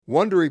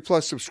Wondery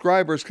Plus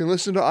subscribers can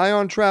listen to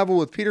Ion Travel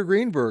with Peter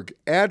Greenberg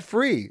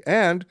ad-free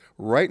and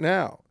right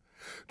now.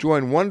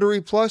 Join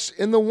Wondery Plus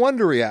in the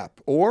Wondery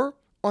app or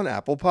on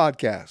Apple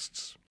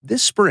Podcasts.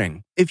 This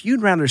spring, if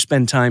you'd rather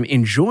spend time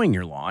enjoying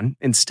your lawn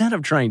instead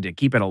of trying to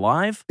keep it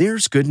alive,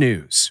 there's good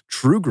news.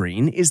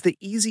 TruGreen is the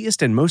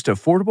easiest and most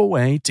affordable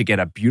way to get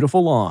a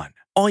beautiful lawn.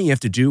 All you have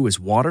to do is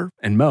water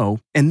and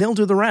mow, and they'll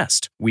do the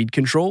rest. Weed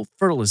control,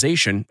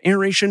 fertilization,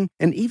 aeration,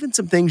 and even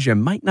some things you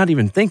might not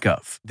even think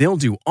of. They'll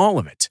do all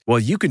of it, while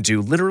you can do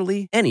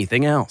literally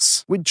anything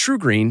else. With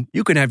TruGreen,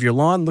 you can have your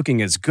lawn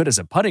looking as good as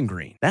a putting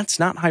green. That's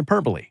not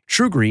hyperbole.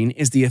 TruGreen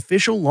is the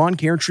official lawn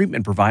care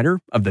treatment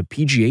provider of the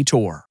PGA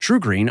Tour.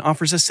 TruGreen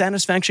offers a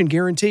satisfaction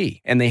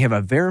guarantee, and they have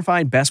a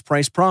verified best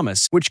price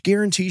promise, which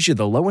guarantees you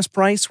the lowest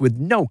price with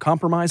no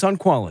compromise on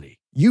quality.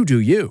 You do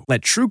you.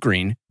 Let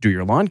TruGreen do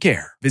your lawn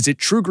care. Visit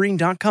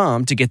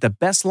TruGreen.com to get the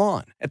best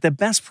lawn at the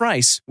best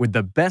price with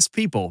the best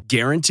people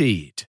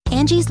guaranteed.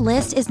 Angie's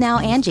List is now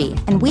Angie,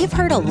 and we've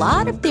heard a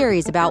lot of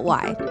theories about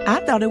why.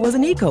 I thought it was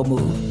an eco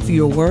move.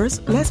 Fewer words,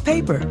 less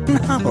paper.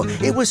 No,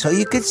 it was so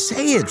you could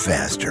say it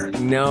faster.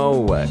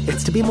 No,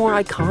 it's to be more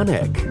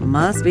iconic.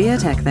 Must be a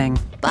tech thing.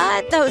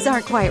 But those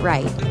aren't quite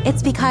right.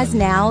 It's because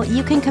now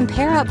you can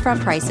compare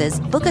upfront prices,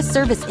 book a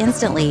service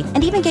instantly,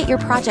 and even get your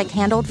project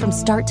handled from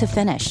start to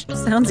finish.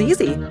 Sounds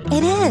easy.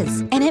 It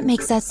is, and it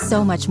makes us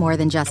so much more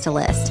than just a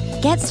list.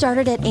 Get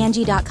started at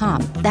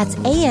Angie.com. That's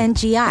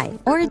ANGI,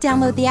 or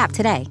download the app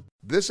today.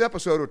 This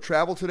episode of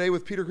Travel Today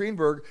with Peter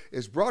Greenberg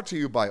is brought to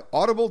you by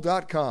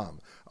Audible.com,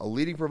 a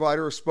leading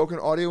provider of spoken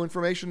audio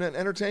information and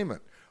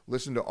entertainment.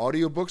 Listen to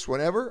audiobooks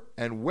whenever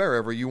and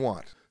wherever you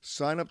want.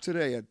 Sign up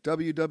today at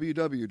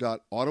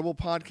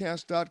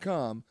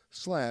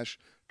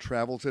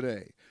www.audiblepodcast.com/travel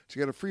today to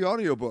get a free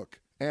audiobook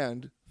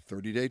and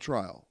 30-day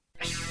trial.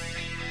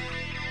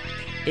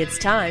 It's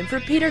time for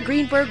Peter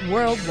Greenberg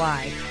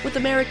Worldwide with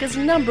America's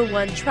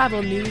 #1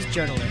 travel news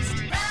journalist.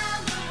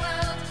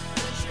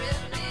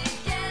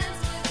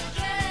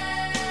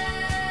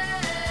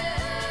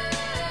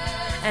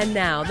 And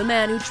now, the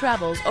man who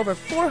travels over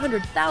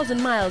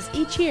 400,000 miles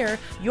each year,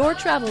 your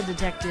travel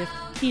detective,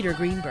 Peter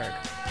Greenberg.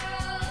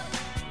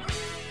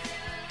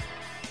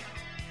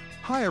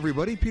 Hi,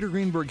 everybody. Peter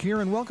Greenberg here,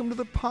 and welcome to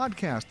the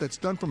podcast that's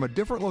done from a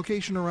different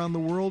location around the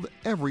world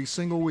every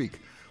single week.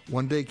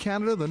 One day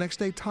Canada, the next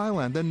day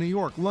Thailand, then New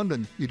York,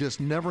 London. You just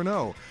never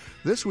know.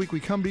 This week we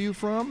come to you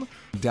from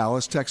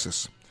Dallas,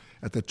 Texas,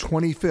 at the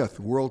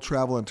 25th World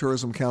Travel and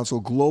Tourism Council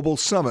Global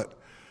Summit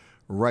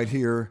right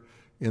here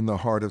in the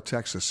heart of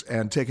Texas.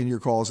 And taking your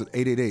calls at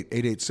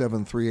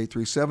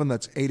 888-887-3837.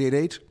 That's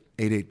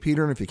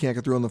 888-88-PETER. And if you can't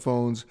get through on the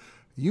phones,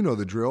 you know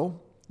the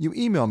drill. You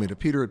email me to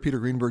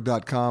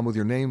peter@petergreenberg.com with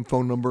your name,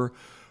 phone number,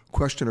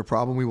 question or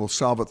problem. We will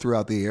solve it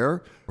throughout the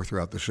air or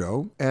throughout the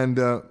show. And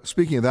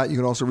speaking of that, you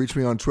can also reach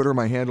me on Twitter.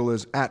 My handle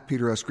is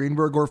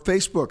 @PeterSGreenberg, or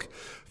Facebook,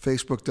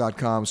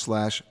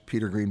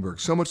 facebook.com/PeterGreenberg.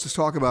 So much to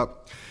talk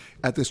about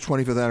at this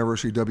 25th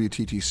anniversary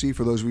WTTC.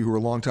 For those of you who are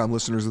longtime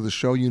listeners of the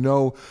show, you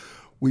know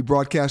we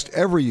broadcast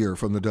every year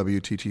from the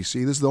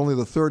WTTC. This is only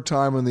the third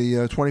time in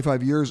the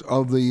 25 years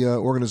of the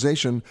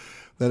organization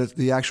that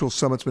the actual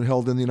summit's been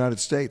held in the United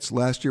States.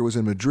 Last year was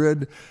in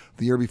Madrid.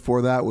 The year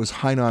before that was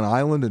Hainan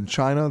Island in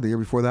China. The year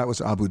before that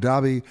was Abu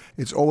Dhabi.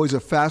 It's always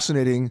a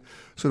fascinating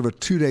sort of a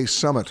 2-day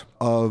summit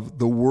of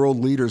the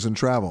world leaders in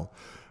travel.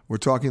 We're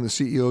talking the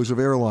CEOs of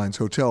airlines,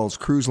 hotels,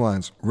 cruise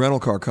lines,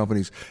 rental car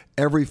companies,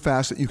 every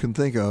facet you can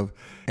think of.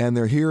 And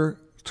they're here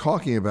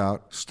talking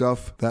about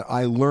stuff that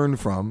I learn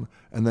from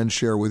and then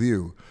share with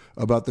you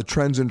about the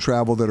trends in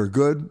travel that are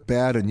good,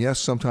 bad, and yes,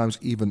 sometimes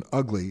even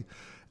ugly,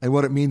 and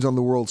what it means on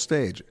the world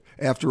stage.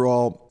 After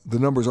all, the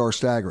numbers are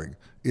staggering.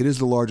 It is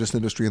the largest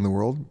industry in the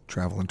world,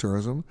 travel and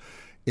tourism.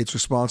 It's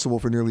responsible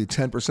for nearly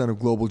 10% of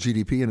global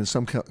GDP, and in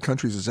some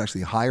countries it's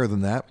actually higher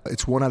than that.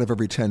 It's 1 out of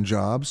every 10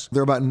 jobs.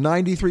 There are about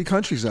 93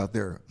 countries out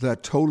there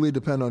that totally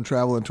depend on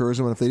travel and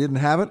tourism, and if they didn't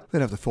have it, they'd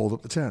have to fold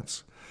up the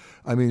tents.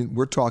 I mean,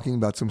 we're talking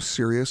about some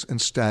serious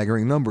and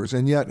staggering numbers.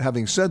 And yet,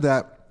 having said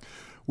that,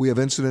 we have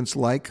incidents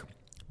like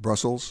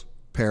Brussels,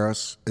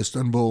 Paris,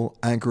 Istanbul,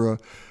 Ankara,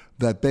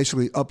 that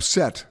basically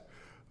upset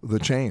the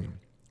chain,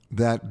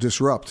 that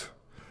disrupt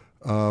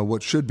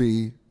what should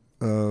be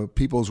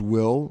people's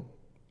will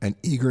and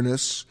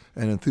eagerness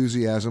and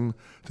enthusiasm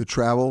to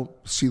travel,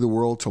 see the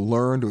world, to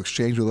learn, to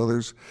exchange with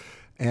others.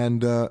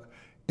 And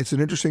it's an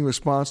interesting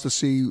response to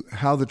see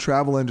how the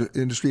travel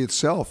industry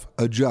itself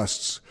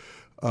adjusts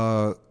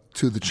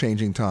to the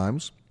changing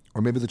times.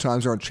 Or maybe the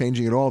times aren't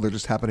changing at all, they're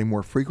just happening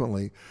more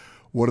frequently.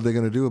 What are they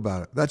going to do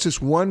about it? That's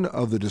just one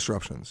of the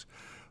disruptions.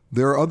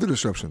 There are other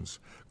disruptions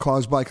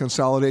caused by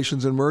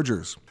consolidations and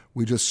mergers.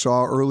 We just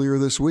saw earlier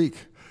this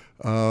week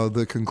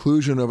the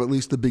conclusion of at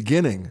least the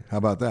beginning. How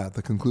about that?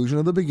 The conclusion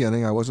of the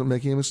beginning, I wasn't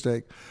making a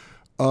mistake,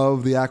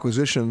 of the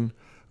acquisition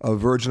of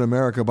Virgin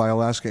America by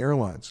Alaska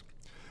Airlines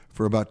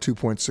for about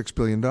 $2.6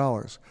 billion.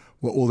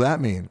 What will that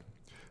mean?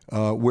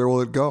 Where will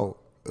it go?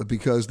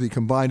 Because the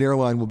combined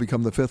airline will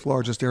become the 5th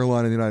largest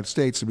airline in the United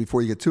States. And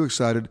before you get too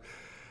excited,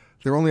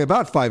 there are only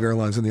about 5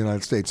 airlines in the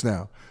United States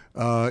now.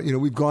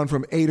 We've gone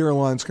from 8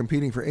 airlines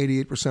competing for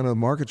 88% of the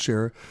market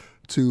share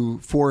to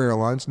 4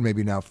 airlines, and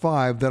maybe now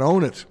 5, that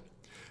own it.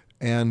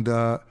 And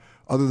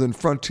other than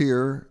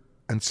Frontier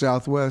and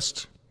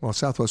Southwest, well,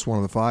 Southwest is one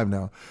of the 5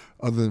 now,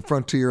 other than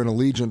Frontier and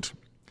Allegiant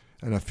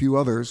and a few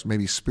others,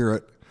 maybe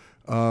Spirit,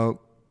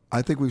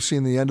 I think we've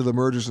seen the end of the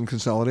mergers and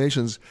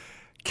consolidations.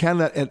 Can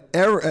that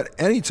at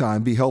any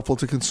time be helpful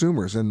to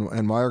consumers?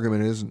 And my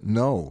argument is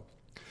no.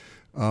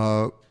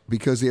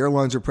 Because the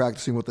airlines are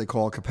practicing what they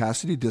call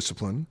capacity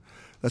discipline.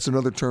 That's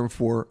another term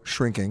for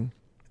shrinking.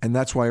 And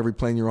that's why every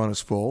plane you're on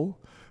is full.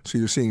 So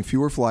you're seeing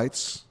fewer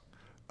flights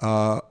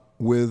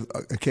with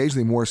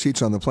occasionally more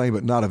seats on the plane,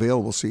 but not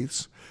available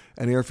seats.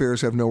 And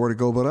airfares have nowhere to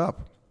go but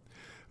up.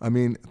 I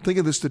mean, think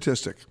of this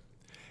statistic.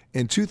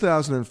 In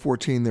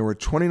 2014, there were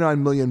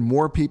 29 million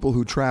more people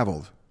who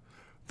traveled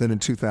than in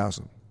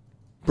 2000.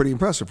 Pretty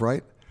impressive,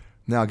 right?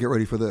 Now get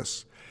ready for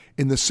this.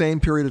 In the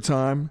same period of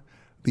time,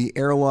 the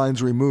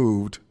airlines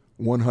removed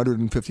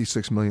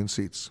 156 million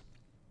seats.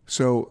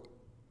 So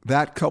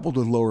that, coupled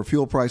with lower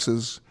fuel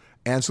prices,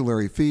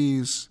 ancillary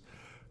fees,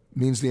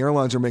 means the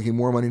airlines are making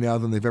more money now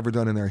than they've ever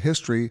done in their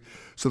history.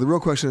 So the real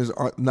question is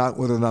not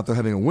whether or not they're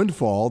having a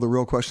windfall. The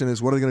real question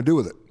is, what are they going to do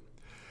with it?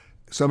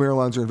 Some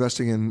airlines are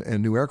investing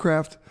in new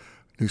aircraft,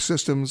 new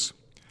systems.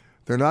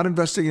 They're not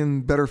investing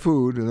in better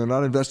food, and they're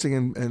not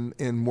investing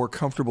in more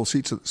comfortable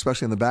seats,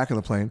 especially in the back of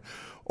the plane.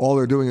 All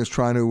they're doing is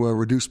trying to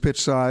reduce pitch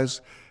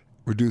size,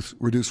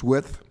 reduce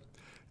width.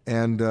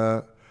 And,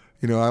 I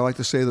like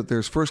to say that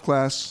there's first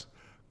class,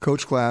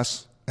 coach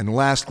class, and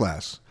last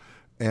class.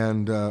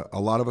 And a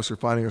lot of us are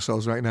finding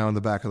ourselves right now in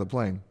the back of the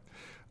plane.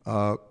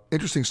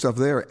 Interesting stuff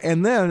there.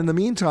 And then, in the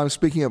meantime,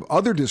 speaking of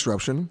other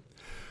disruption,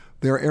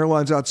 there are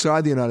airlines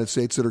outside the United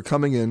States that are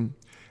coming in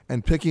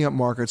and picking up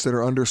markets that are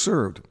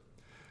underserved.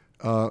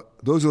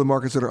 Those are the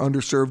markets that are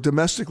underserved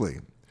domestically.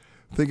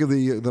 Think of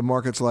the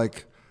markets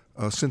like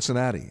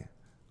Cincinnati,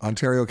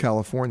 Ontario,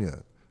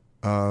 California,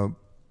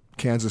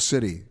 Kansas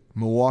City,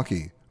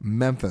 Milwaukee,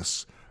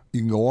 Memphis.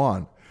 You can go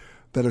on,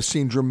 that have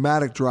seen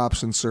dramatic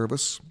drops in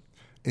service,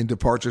 in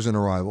departures and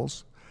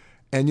arrivals.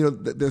 And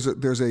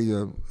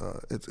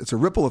it's a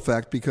ripple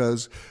effect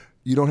because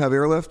you don't have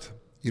airlift,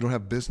 you don't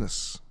have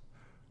business.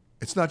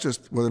 It's not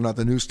just whether or not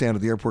the newsstand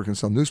at the airport can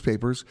sell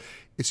newspapers.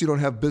 It's you don't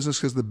have business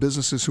because the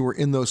businesses who are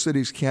in those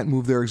cities can't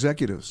move their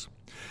executives.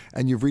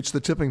 And you've reached the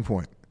tipping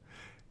point.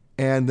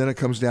 And then it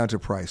comes down to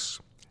price.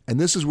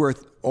 And this is where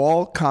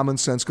all common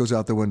sense goes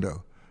out the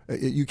window.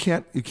 You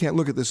can't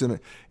look at this in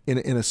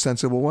a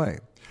sensible way.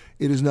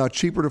 It is now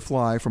cheaper to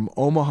fly from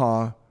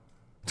Omaha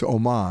to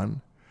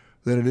Oman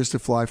than it is to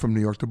fly from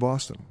New York to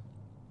Boston.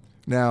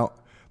 Now,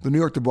 the New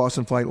York to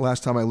Boston flight,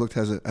 last time I looked,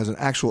 has an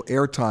actual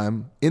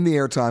airtime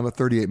of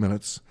 38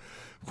 minutes.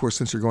 Of course,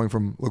 since you're going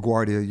from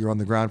LaGuardia, you're on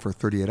the ground for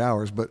 38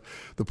 hours. But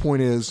the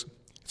point is,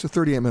 it's a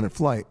 38-minute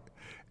flight,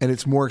 and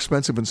it's more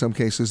expensive in some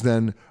cases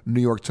than New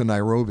York to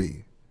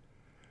Nairobi.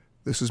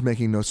 This is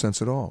making no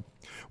sense at all.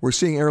 We're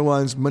seeing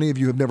airlines many of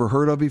you have never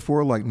heard of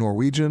before, like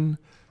Norwegian,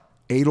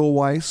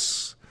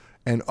 Edelweiss,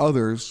 and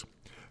others.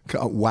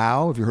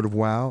 WOW, have you heard of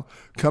WOW?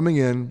 Coming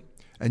in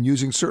and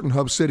using certain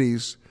hub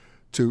cities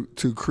to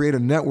create a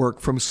network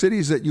from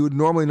cities that you would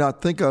normally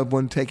not think of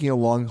when taking a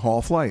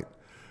long-haul flight.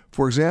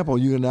 For example,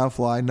 you can now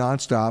fly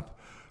nonstop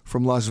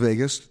from Las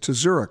Vegas to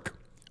Zurich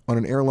on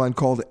an airline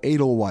called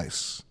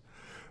Edelweiss.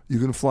 You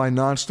can fly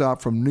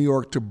nonstop from New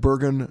York to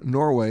Bergen,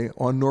 Norway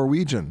on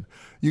Norwegian.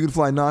 You can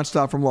fly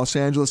nonstop from Los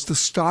Angeles to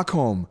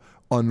Stockholm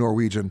on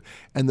Norwegian.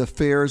 And the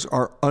fares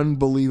are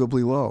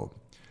unbelievably low.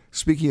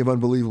 Speaking of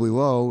unbelievably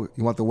low,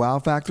 you want the wow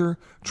factor?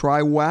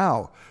 Try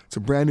WOW. It's a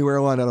brand new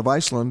airline out of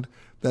Iceland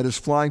that is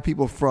flying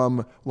people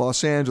from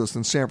Los Angeles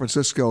and San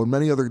Francisco and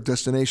many other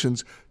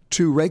destinations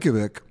to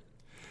Reykjavik.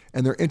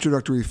 And their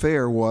introductory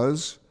fare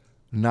was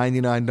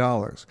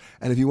 $99.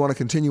 And if you want to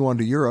continue on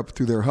to Europe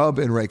through their hub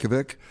in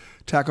Reykjavik,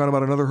 tack on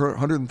about another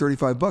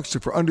 $135. So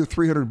for under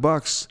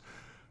 $300,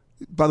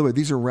 by the way,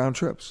 these are round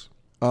trips.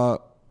 You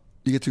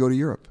get to go to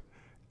Europe.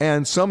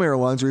 And some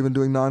airlines are even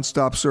doing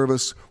nonstop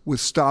service with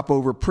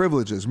stopover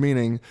privileges,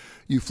 meaning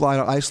you fly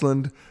to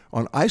Iceland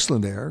on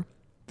Iceland Air,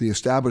 the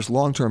established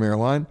long-term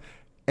airline,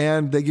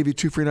 and they give you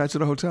 2 free nights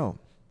at a hotel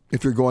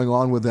if you're going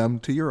on with them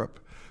to Europe.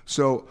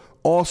 So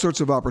all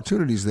sorts of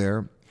opportunities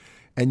there.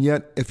 And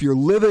yet, if you're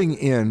living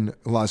in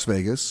Las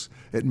Vegas,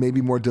 it may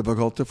be more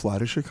difficult to fly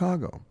to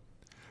Chicago.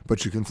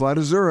 But you can fly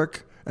to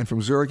Zurich, and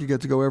from Zurich you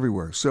get to go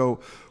everywhere. So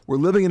we're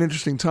living in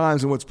interesting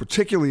times, and what's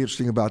particularly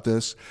interesting about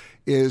this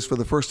is for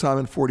the first time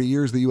in 40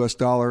 years, the U.S.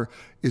 dollar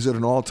is at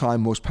an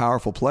all-time most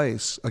powerful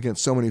place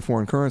against so many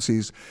foreign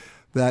currencies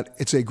that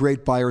it's a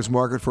great buyer's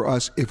market for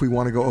us if we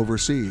want to go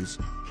overseas.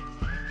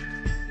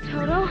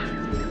 Toto,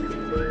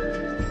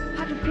 I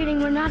have a feeling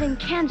we're not in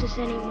Kansas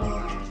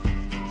anymore.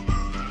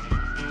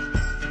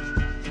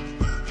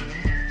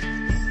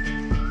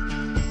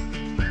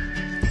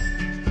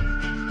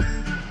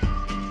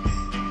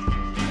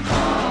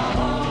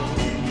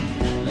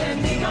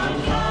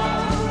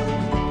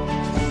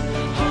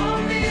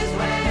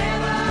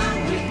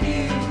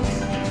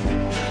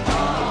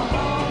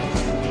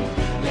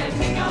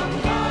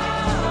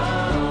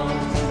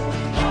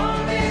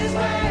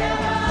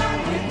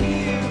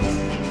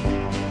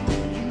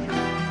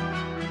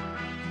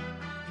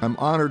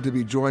 honored to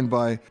be joined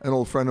by an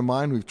old friend of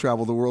mine. We've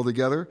traveled the world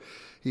together.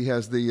 He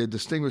has the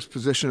distinguished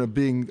position of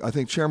being, I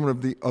think,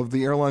 chairman of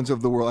the airlines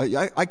of the world.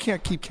 I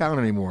can't keep count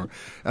anymore.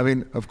 I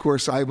mean, of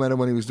course, I met him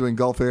when he was doing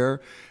Gulf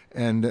Air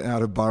and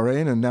out of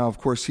Bahrain, and now, of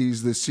course,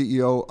 he's the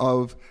CEO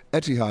of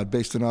Etihad,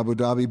 based in Abu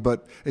Dhabi.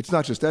 But it's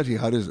not just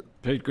Etihad, is it?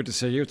 Pete, good to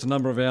see you. It's a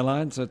number of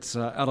airlines. It's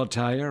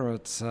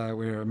Alitalia.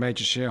 We're a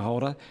major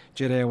shareholder.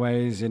 Jet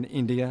Airways in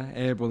India,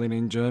 Air Berlin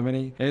in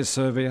Germany, Air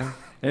Serbia,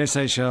 Air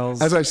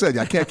Seychelles. As I said,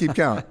 I can't keep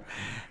count.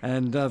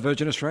 And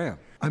Virgin Australia.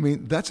 I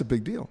mean, that's a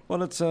big deal.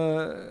 Well, it's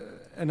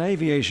an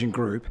aviation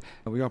group.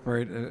 We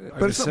operate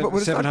over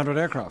 700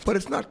 aircraft. But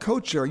it's not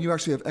code-sharing. You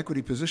actually have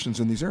equity positions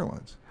in these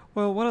airlines.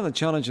 Well, one of the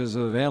challenges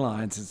of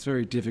airlines, it's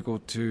very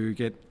difficult to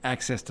get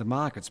access to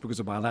markets because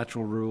of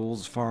bilateral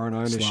rules, foreign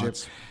ownership.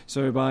 Slots.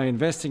 So by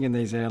investing in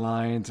these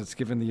airlines, it's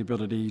given the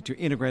ability to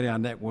integrate our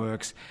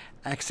networks,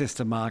 access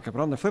to market.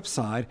 But on the flip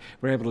side,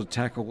 we're able to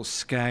tackle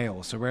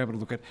scale. So we're able to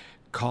look at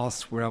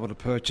costs, we're able to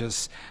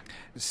purchase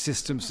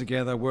systems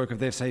together, work with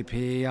SAP,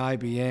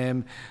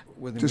 IBM.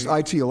 Just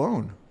IT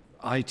alone.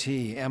 IT,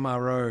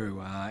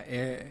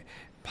 MRO,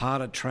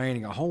 part of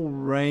training, a whole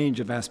range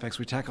of aspects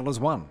we tackle as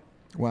one.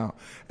 Wow.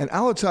 And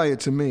Alitalia,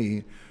 to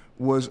me,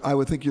 was, I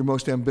would think, your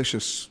most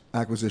ambitious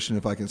acquisition,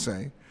 if I can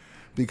say.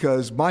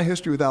 Because my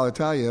history with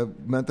Alitalia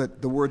meant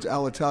that the words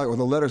Alitalia, or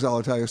the letters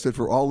Alitalia, stood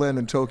for all land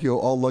in Tokyo,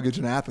 all luggage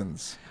in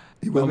Athens.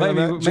 You with me on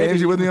that? James,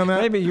 you with me on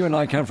that? Maybe you and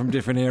I come from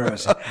different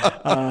eras.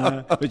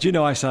 But you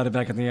know, I started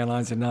back in the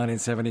airlines in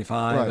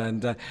 1975, right.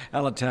 And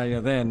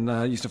Alitalia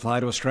then used to fly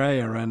to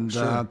Australia, and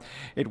sure.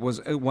 It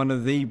was one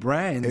of the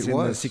brands in the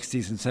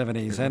 60s and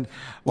 70s. And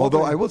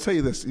although I will tell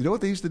you this, you know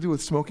what they used to do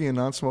with smoking and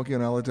non-smoking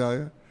on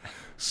Alitalia?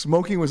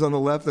 Smoking was on the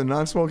left and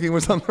non-smoking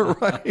was on the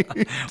right.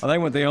 Well, they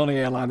weren't the only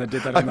airline that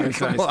did that in those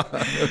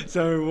days.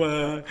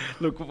 So,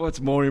 look, what's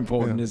more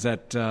important is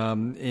that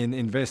in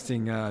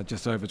investing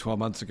just over 12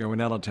 months ago in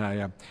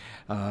Alitalia,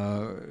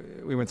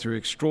 we went through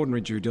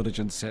extraordinary due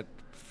diligence, set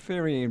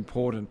very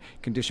important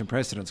condition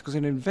precedents, because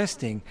in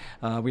investing,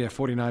 we have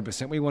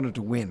 49%. We wanted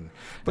to win.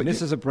 But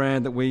this is a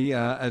brand that we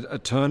are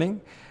turning.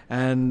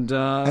 And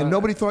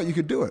nobody thought you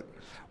could do it.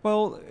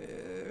 Well,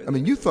 I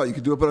mean, you thought you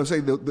could do it, but I'm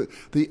saying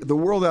the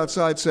world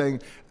outside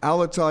saying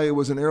Alitalia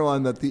was an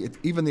airline that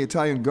even the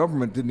Italian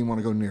government didn't even want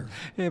to go near.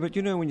 Yeah, but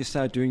you know, when you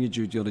start doing your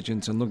due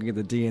diligence and looking at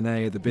the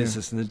DNA of the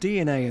business, and the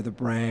DNA of the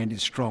brand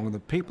is strong, the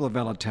people of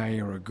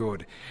Alitalia are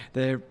good.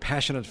 They're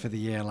passionate for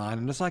the airline,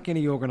 and it's like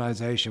any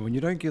organization. When you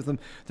don't give them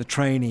the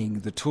training,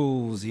 the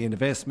tools, the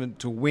investment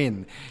to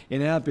win,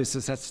 in our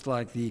business, that's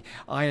like the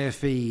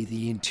IFE,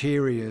 the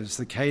interiors,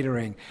 the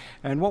catering.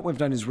 And what we've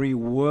done is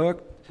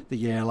rework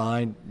the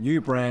airline,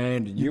 new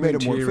brand, new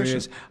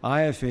interiors,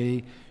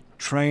 IFE,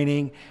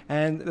 training,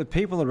 and the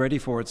people are ready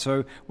for it.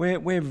 So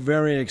we're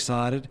very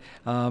excited.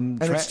 And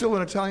it's still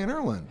an Italian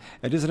airline.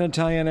 It is an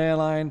Italian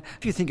airline.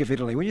 If you think of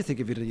Italy, when you think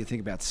of Italy, you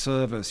think about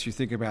service, you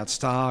think about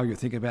style, you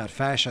think about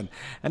fashion,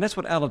 and that's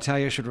what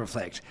Alitalia should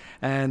reflect.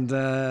 And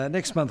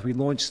next month we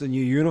launch the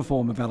new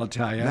uniform of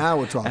Alitalia. Now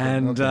we're talking.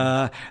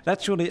 And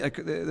that's really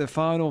the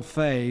final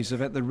phase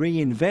of it, the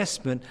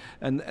reinvestment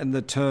and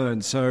the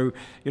turn. So,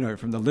 you know,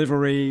 from the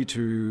livery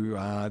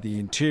to the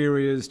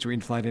interiors to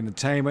in-flight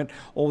entertainment,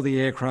 all the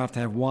aircraft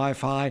have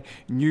Wi-Fi,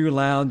 new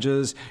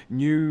lounges,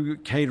 new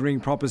catering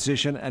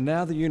proposition, and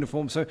now the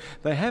uniform. So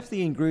they have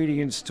the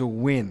ingredients to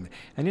win.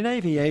 And in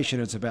aviation,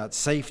 it's about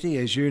safety,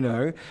 as you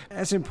know.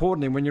 As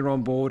importantly, when you're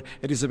on board,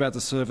 it is about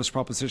the service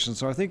proposition.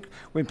 So I think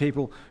when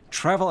people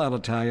travel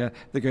Alitalia,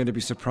 they're going to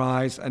be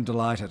surprised and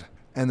delighted.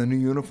 And the new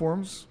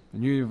uniforms?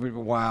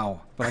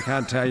 Wow. But I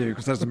can't tell you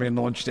because it hasn't been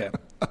launched yet.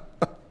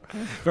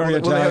 Very will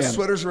Italian. they have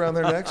sweaters around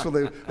their necks? Will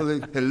they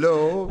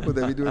hello? Will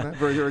they be doing that?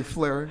 Very, very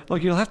flaring.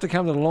 Look, you'll have to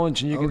come to the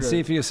launch and you can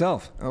see for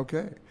yourself.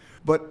 Okay.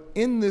 But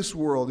in this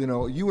world, you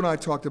know, you and I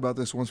talked about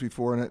this once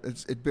before, and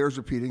it bears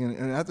repeating.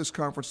 And at this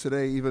conference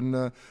today,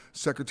 even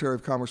Secretary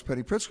of Commerce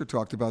Penny Pritzker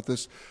talked about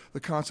this,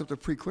 the concept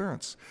of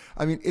pre-clearance.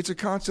 I mean, it's a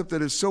concept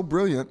that is so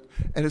brilliant,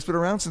 and it's been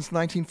around since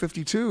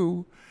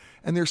 1952.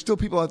 And there's still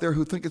people out there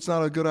who think it's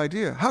not a good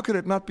idea. How could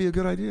it not be a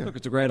good idea? Look,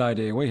 it's a great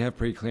idea. We have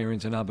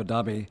pre-clearance in Abu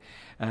Dhabi.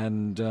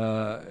 And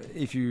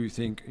if you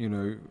think, you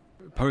know,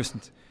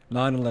 post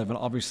 9/11,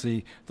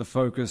 obviously the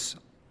focus,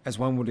 as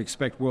one would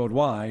expect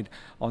worldwide,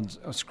 on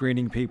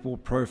screening people,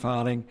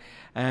 profiling,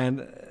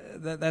 and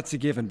that's a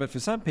given. But for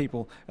some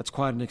people, it's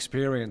quite an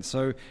experience.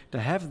 So to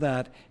have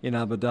that in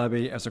Abu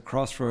Dhabi as a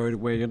crossroad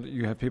where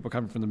you have people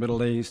coming from the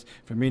Middle East,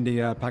 from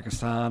India,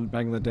 Pakistan,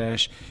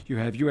 Bangladesh, you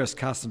have US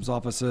customs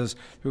officers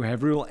who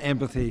have real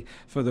empathy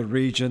for the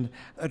region,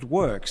 it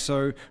works.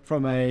 So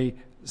from a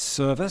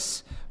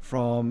service,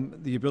 from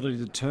the ability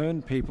to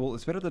turn people,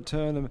 it's better to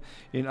turn them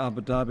in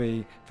Abu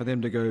Dhabi for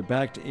them to go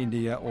back to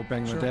India or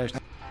Bangladesh. Sure.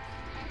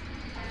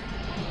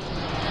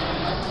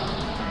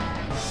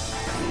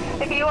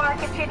 If you are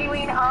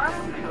continuing on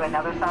to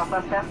another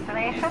Southwest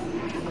destination,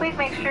 please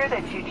make sure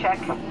that you check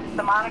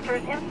the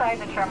monitors inside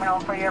the terminal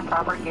for your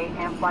proper gate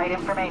and flight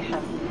information.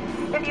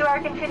 If you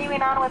are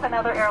continuing on with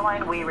another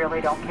airline, we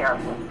really don't care.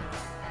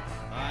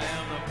 I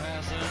am the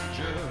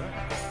passenger.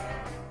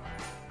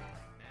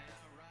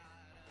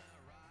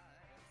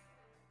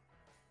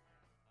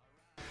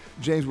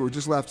 James, we were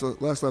just last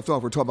left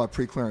off, we're talking about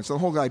pre-clearance. So the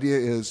whole idea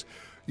is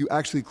you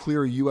actually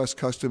clear U.S.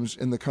 customs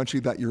in the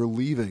country that you're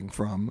leaving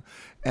from,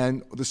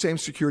 and the same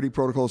security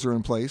protocols are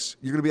in place.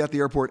 You're going to be at the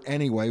airport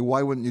anyway.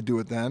 Why wouldn't you do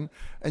it then?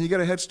 And you get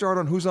a head start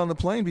on who's on the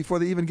plane before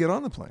they even get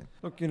on the plane.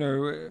 Look,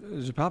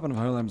 the Department of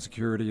Homeland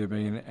Security have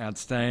been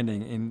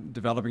outstanding in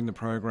developing the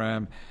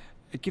program.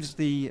 It gives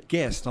the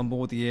guest on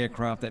board the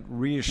aircraft that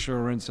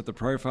reassurance that the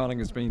profiling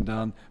has been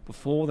done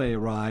before they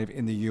arrive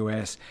in the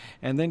US.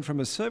 And then from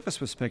a service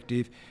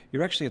perspective,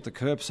 you're actually at the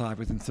curbside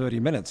within 30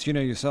 minutes. You know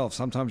yourself,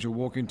 sometimes you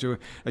walk into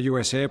a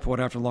US airport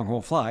after a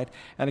long-haul flight,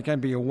 and it can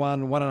be a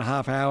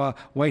 1.5 hour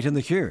wait in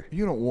the queue.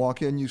 You don't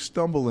walk in, you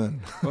stumble in.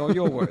 Well,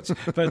 your words.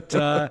 But,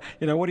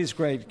 what is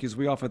great, because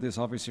we offer this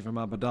obviously from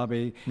Abu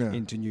Dhabi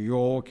into New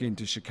York,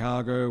 into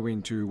Chicago,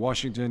 into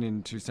Washington,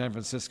 into San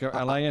Francisco,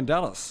 LA, and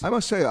Dallas. I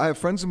must say, I have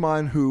friends of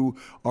mine who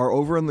are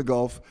over in the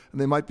Gulf,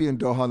 and they might be in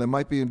Doha, they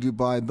might be in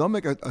Dubai. They'll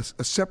make a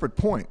separate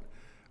point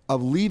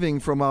of leaving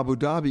from Abu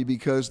Dhabi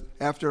because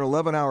after an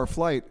 11-hour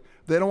flight,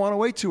 they don't want to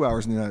wait 2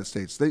 hours in the United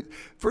States.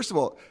 First of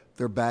all,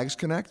 their bags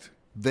connect,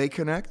 they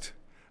connect.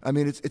 I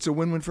mean, it's a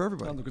win-win for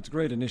everybody. Oh, look, it's a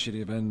great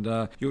initiative, and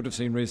you would have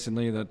seen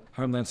recently that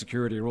Homeland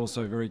Security are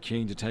also very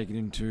keen to take it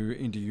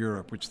into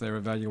Europe, which they're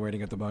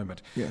evaluating at the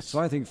moment. Yes. So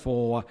I think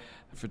for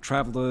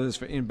travellers,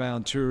 for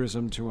inbound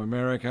tourism to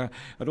America,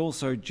 it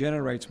also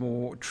generates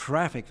more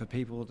traffic for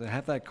people to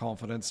have that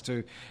confidence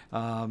to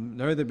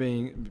know they're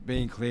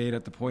being cleared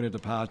at the point of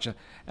departure,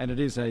 and it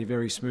is a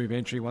very smooth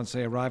entry once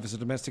they arrive as a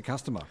domestic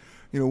customer.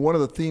 One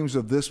of the themes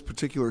of this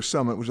particular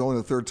summit, which is only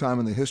the third time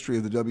in the history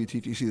of the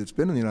WTTC that's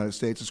been in the United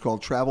States, is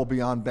called Travel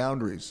Beyond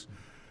Boundaries.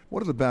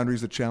 What are the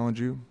boundaries that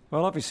challenge you?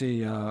 Well,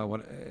 obviously,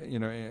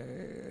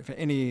 for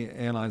any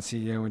airline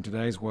CEO in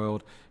today's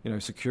world,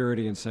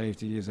 security and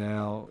safety is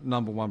our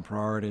number one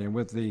priority. And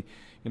with the,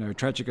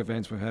 tragic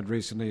events we've had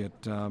recently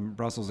at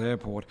Brussels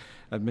Airport,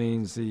 it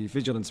means the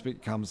vigilance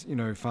becomes,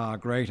 far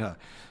greater.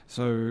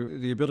 So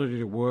the ability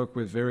to work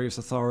with various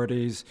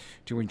authorities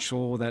to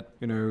ensure that,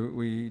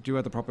 we do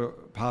have the proper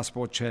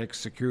passport checks,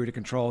 security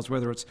controls,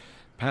 whether it's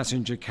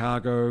passenger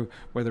cargo,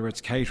 whether it's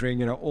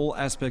catering, all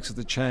aspects of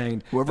the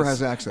chain. Whoever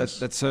has access.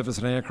 That service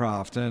an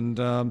aircraft. And,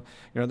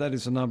 that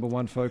is the number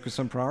one focus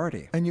and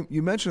priority. And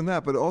you mentioned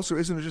that, but also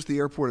isn't it just the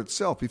airport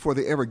itself before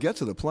they ever get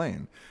to the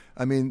plane?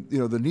 I mean,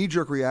 the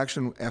knee-jerk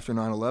reaction after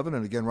 9/11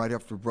 and again right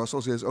after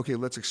Brussels is, okay,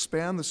 let's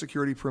expand the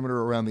security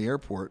perimeter around the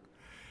airport.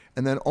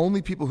 And then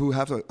only people who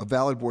have a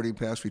valid boarding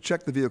pass, we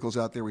check the vehicles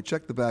out there, we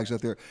check the bags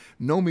out there,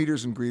 no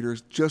meters and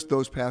greeters, just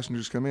those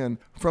passengers come in.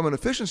 From an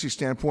efficiency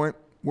standpoint,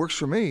 works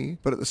for me,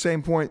 but at the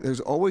same point, there's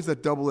always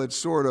that double-edged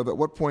sword of at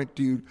what point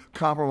do you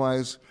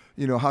compromise,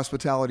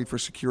 hospitality for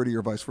security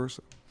or vice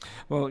versa?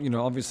 Well,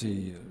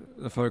 obviously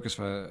the focus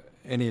for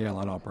any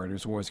airline operator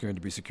is always going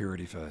to be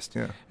security first.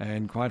 Yeah.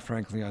 And quite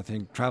frankly, I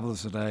think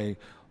travelers today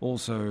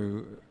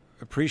also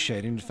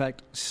appreciate, in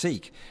fact,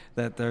 seek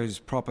that those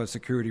proper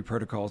security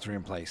protocols are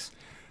in place.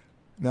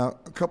 Now,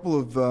 a couple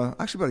of,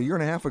 actually about a year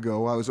and a half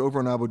ago, I was over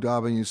in Abu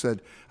Dhabi and you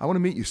said, I want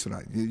to meet you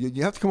tonight.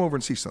 You have to come over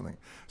and see something.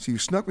 So you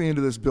snuck me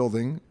into this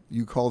building.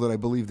 You called it, I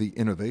believe, the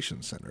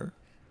Innovation Center.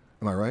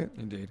 Am I right?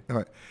 Indeed. All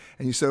right.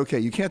 And you said, okay,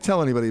 you can't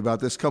tell anybody about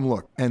this. Come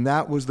look. And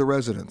that was the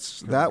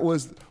residence. Correct. That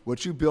was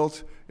what you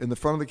built in the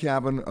front of the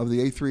cabin of the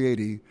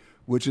A380,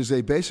 which is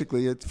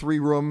basically a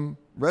 3-room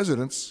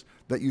residence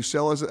that you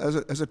sell as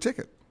a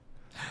ticket.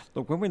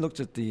 Look, when we looked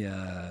at the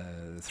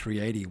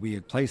 380, we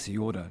had placed the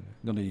order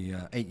nearly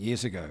 8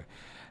 years ago.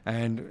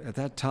 And at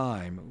that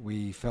time,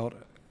 we felt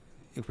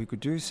if we could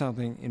do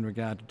something in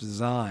regard to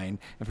design,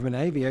 and from an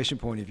aviation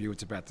point of view,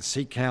 it's about the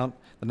seat count,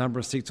 the number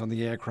of seats on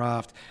the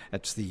aircraft,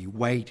 it's the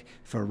weight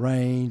for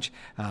range,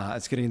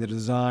 it's getting the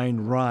design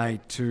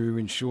right to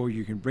ensure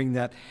you can bring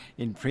that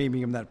in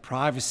premium, that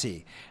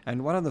privacy.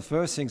 And one of the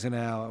first things in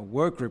our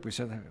work group, we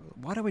said,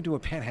 why don't we do a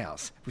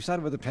penthouse? We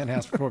started with a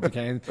penthouse before it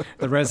became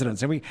the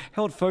residence. And we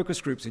held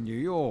focus groups in New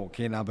York,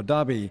 in Abu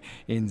Dhabi,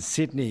 in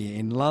Sydney,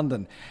 in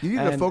London. You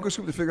needed a focus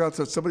group to figure out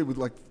that somebody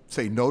would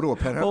say no to a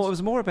penthouse? Well, it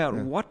was more about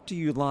what do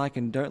you like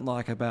and don't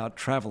like about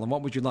travel, and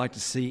what would you like to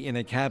see in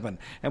a cabin.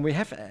 And we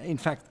have, in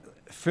fact,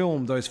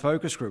 filmed those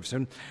focus groups,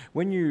 and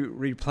when you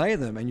replay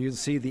them and you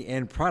see the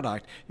end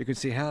product, you can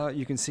see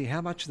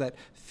how much of that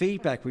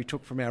feedback we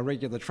took from our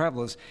regular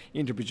travelers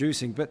into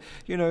producing. But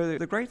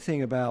the great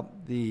thing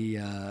about the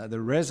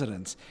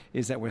residence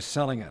is that we're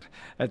selling it.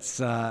 It's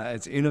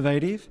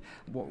innovative.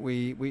 What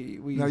we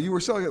now you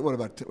were selling it. What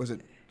about was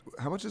it?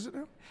 How much is it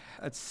now?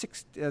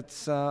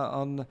 It's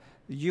on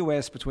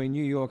US between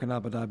New York and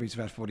Abu Dhabi. It's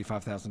about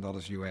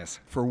 $45,000 US.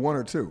 For one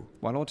or two?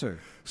 One or two.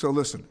 So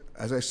listen,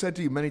 as I said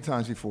to you many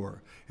times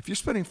before, if you're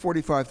spending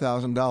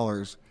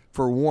 $45,000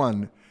 for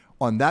one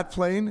on that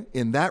plane,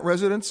 in that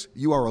residence,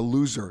 you are a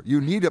loser.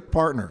 You need a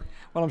partner.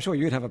 Well, I'm sure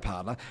you'd have a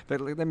partner,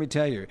 but let me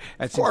tell you,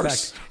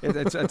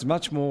 it's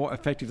much more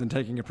effective than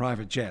taking a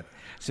private jet.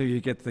 So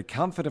you get the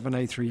comfort of an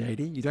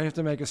A380. You don't have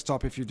to make a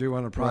stop if you do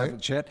on a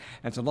private jet.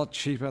 And it's a lot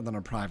cheaper than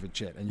a private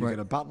jet. And you get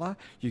a butler,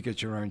 you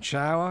get your own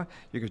shower,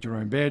 you get your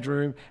own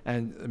bedroom,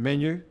 and a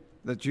menu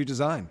that you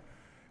design.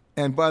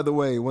 And by the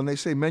way, when they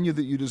say menu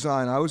that you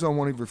design, I was on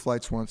one of your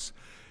flights once,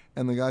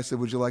 and the guy said,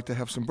 "Would you like to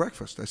have some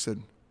breakfast?" I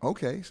said,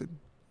 "Okay." He said,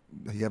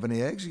 "Do you have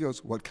any eggs?" He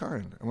goes, "What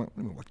kind?" I went,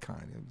 "What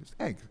kind?" Just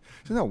eggs.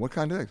 He said, "No, what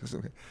kind of eggs?" I said,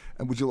 "Okay."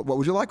 "And what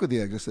would you like with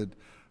the eggs?" I said,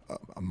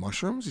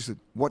 "Mushrooms." He said,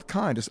 "What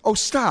kind?" I said, "Oh,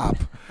 stop."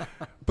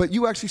 But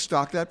you actually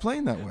stock that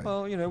plane that way.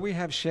 Well, we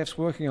have chefs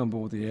working on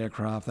board the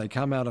aircraft. They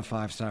come out of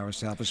five-star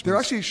establishments. They're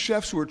actually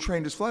chefs who are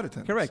trained as flight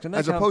attendants. Correct. And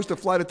as opposed to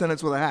flight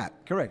attendants with a hat.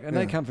 Correct. And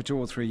they come for 2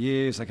 or 3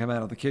 years. They come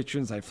out of the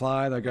kitchens. They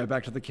fly. They go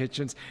back to the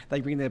kitchens. They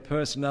bring their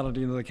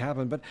personality into the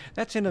cabin. But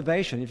that's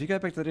innovation. If you go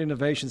back to the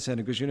innovation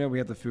center, because we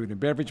have the food and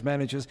beverage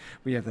managers.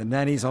 We have the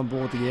nannies on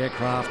board the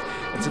aircraft.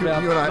 It's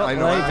about... You and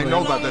I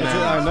know about the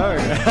nannies. I know.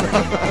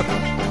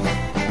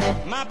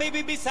 My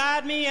baby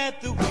beside me at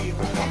the wheel,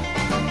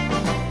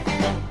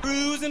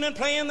 cruising and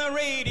playing the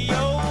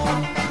radio,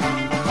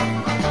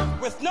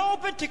 with no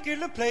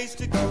particular place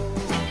to go.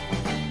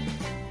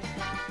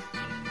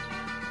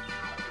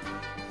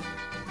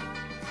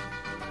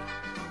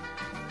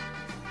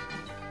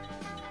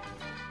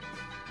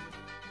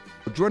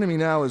 Joining me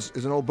now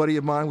is an old buddy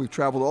of mine. We've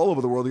traveled all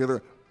over the world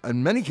together,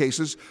 in many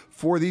cases,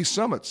 for these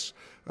summits.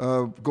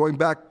 Going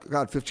back,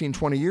 15,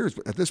 20 years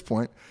at this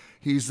point.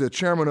 He's the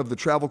chairman of the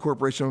Travel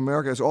Corporation of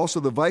America. He's also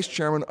the vice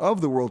chairman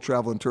of the World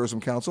Travel and Tourism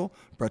Council.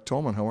 Brett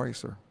Tolman, how are you,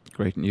 sir?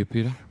 Great, and you,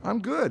 Peter? I'm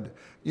good.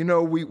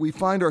 We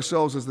find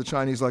ourselves, as the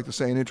Chinese like to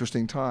say, in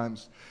interesting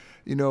times.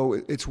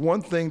 It's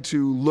one thing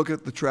to look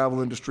at the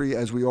travel industry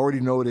as we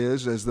already know it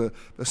is, as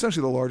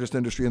essentially the largest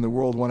industry in the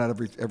world, one out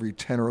of every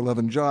 10 or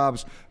 11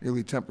 jobs,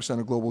 nearly 10%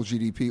 of global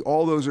GDP.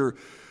 All those are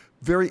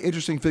very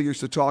interesting figures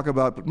to talk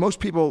about, but most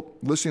people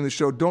listening to the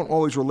show don't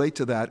always relate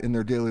to that in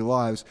their daily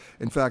lives.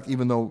 In fact,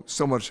 even though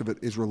so much of it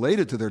is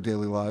related to their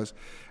daily lives.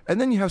 And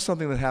then you have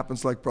something that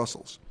happens like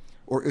Brussels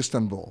or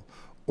Istanbul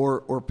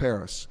or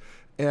Paris.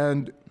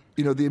 And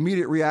the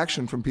immediate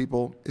reaction from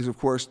people is, of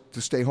course, to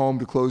stay home,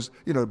 to close,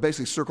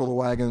 basically circle the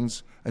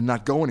wagons and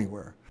not go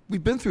anywhere.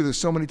 We've been through this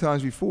so many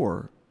times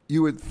before.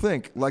 You would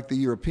think, like the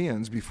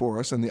Europeans before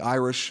us and the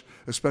Irish,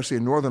 especially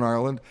in Northern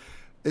Ireland,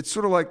 it's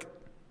sort of like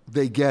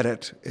they get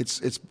it.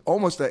 It's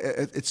almost,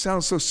 it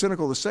sounds so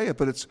cynical to say it,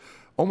 but it's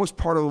almost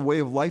part of the way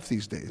of life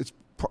these days. It's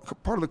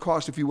part of the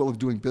cost, if you will, of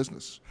doing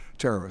business,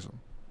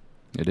 terrorism.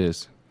 It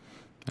is.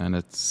 And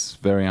it's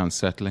very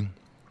unsettling.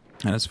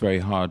 And it's very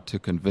hard to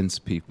convince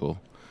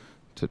people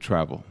to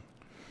travel.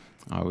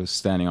 I was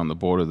standing on the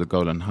border of the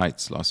Golan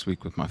Heights last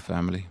week with my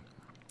family,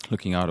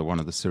 looking out at one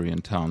of the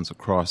Syrian towns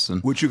across.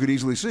 Which you could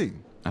easily see.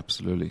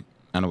 Absolutely.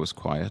 And it was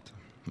quiet.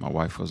 My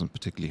wife wasn't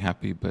particularly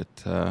happy, but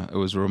it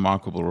was a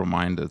remarkable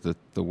reminder that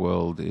the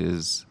world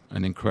is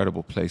an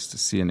incredible place to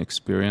see and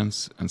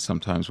experience, and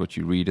sometimes what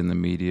you read in the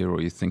media or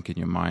you think in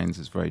your minds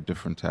is very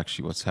different to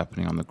actually what's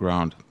happening on the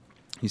ground.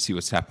 You see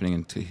what's happening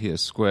in Tahrir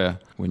Square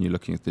when you're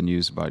looking at the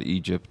news about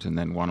Egypt, and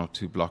then 1 or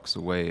 2 blocks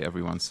away,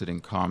 everyone's sitting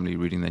calmly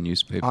reading their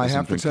newspapers. I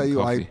have to tell you,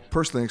 coffee. I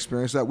personally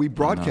experienced that. We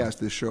broadcast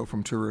this show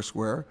from Tahrir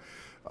Square.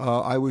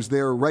 I was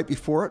there right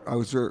before it. I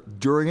was there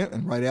during it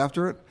and right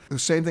after it. The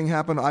same thing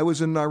happened. I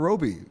was in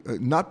Nairobi,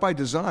 not by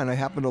design. I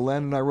happened to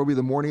land in Nairobi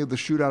the morning of the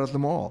shootout at the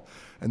mall.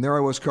 And there I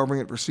was covering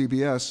it for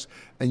CBS.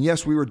 And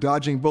yes, we were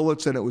dodging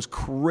bullets, and it was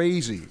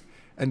crazy.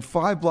 And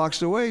 5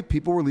 blocks away,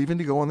 people were leaving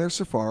to go on their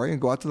safari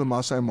and go out to the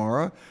Masai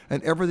Mara,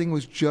 and everything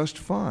was just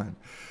fine.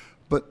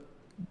 But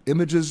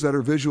images that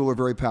are visual are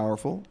very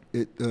powerful.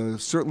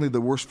 Certainly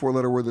the worst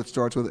 4-letter word that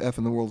starts with F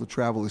in the world of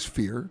travel is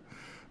fear.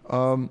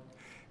 And,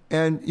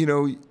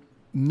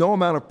 no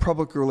amount of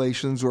public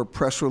relations or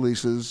press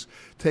releases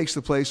takes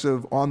the place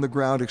of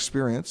on-the-ground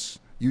experience.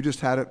 You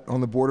just had it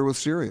on the border with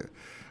Syria.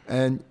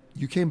 And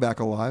you came back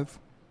alive.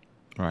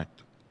 Right.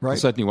 Well,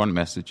 certainly one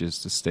message is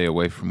to stay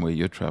away from where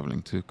you're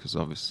traveling to, because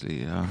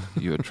obviously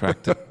you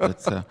attract it.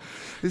 But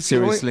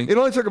seriously. It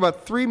only took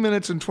about 3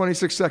 minutes and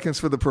 26 seconds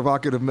for the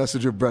provocative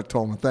message of Brett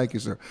Tolman. Thank you,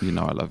 sir. You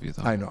know I love you,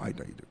 though. I know you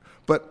do.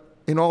 But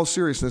in all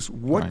seriousness,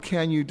 what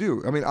can you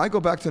do? I mean, I go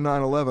back to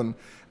 9/11,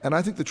 and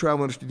I think the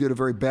travel industry did a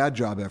very bad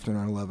job after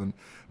 9/11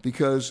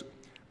 because,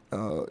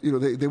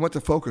 they went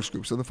to focus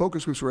groups, and the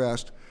focus groups were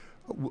asked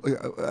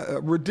a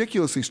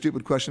ridiculously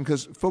stupid question,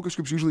 because focus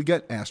groups usually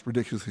get asked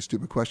ridiculously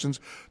stupid questions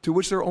to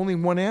which there's only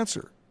one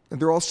answer, and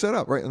they're all set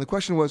up, right? And the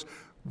question was,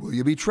 will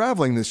you be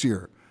traveling this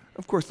year?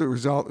 Of course, the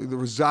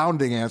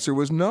resounding answer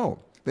was no.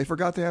 They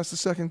forgot to ask the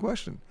second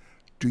question.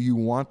 Do you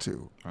want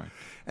to? Right.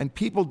 And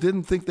people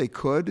didn't think they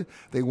could.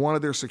 They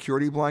wanted their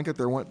security blanket.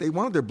 They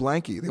wanted their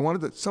blankie. They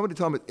wanted somebody to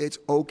tell them it's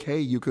okay,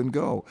 you can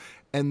go.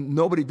 And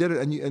nobody did it.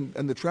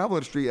 And the travel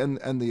industry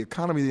and the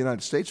economy of the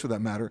United States, for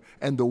that matter,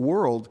 and the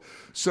world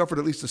suffered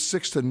at least a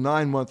 6 to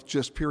 9 month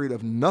just period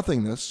of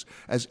nothingness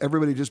as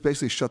everybody just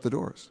basically shut the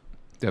doors.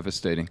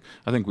 Devastating.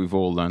 I think we've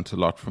all learned a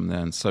lot from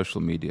there, and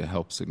social media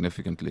helped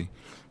significantly.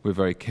 We're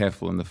very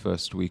careful in the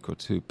first week or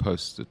two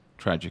post a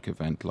tragic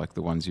event like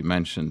the ones you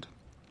mentioned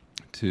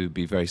to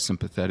be very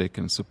sympathetic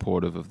and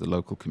supportive of the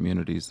local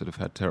communities that have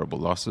had terrible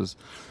losses,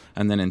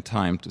 and then in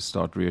time to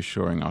start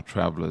reassuring our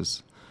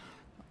travelers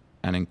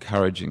and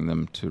encouraging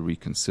them to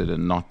reconsider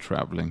not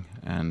traveling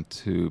and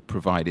to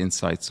provide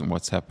insights on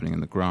what's happening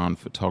in the ground,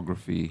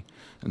 photography,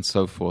 and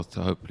so forth,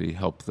 to hopefully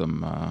help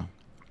them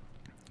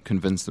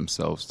convince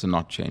themselves to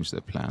not change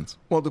their plans.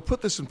 Well, to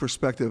put this in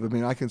perspective, I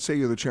mean, I can say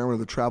you're the chairman of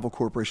the Travel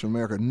Corporation of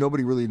America.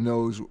 Nobody really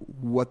knows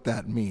what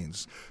that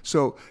means.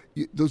 So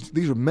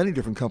these are many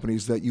different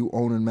companies that you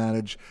own and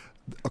manage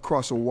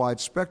across a wide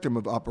spectrum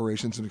of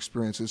operations and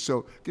experiences.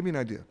 So give me an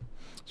idea.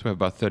 So we have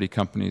about 30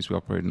 companies. We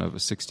operate in over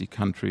 60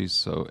 countries.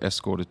 So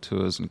escorted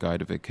tours and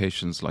guided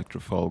vacations like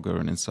Trafalgar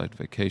and Insight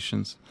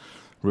Vacations.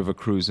 River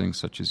cruising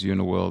such as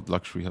Uniworld,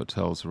 luxury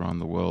hotels around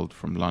the world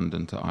from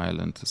London to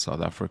Ireland to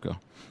South Africa.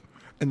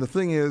 And the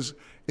thing is,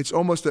 it's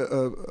almost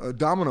a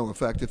domino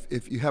effect.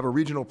 If you have a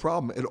regional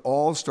problem, it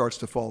all starts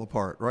to fall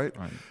apart, right?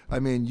 I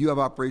mean, you have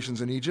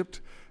operations in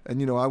Egypt,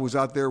 and, I was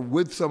out there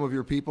with some of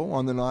your people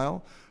on the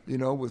Nile,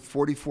 with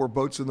 44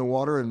 boats in the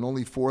water and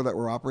only 4 that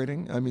were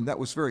operating. I mean, that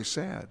was very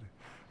sad.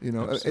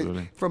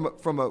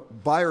 From a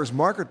buyer's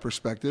market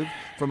perspective,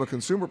 from a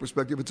consumer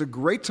perspective, it's a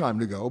great time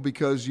to go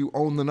because you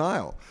own the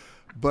Nile.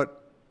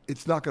 But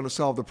it's not going to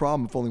solve the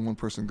problem if only one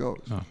person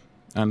goes. No.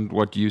 And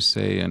what you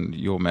say and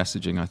your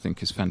messaging, I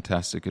think, is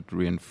fantastic. It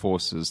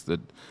reinforces that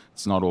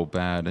it's not all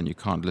bad and you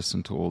can't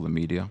listen to all the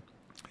media.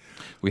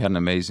 We had an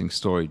amazing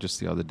story just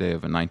the other day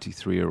of a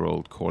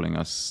 93-year-old calling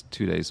us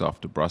 2 days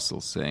after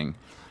Brussels saying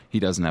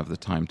he doesn't have the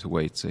time to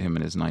wait. So him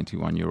and his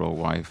 91-year-old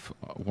wife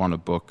want a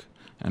book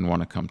and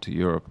want to come to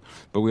Europe.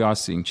 But we are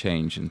seeing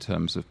change in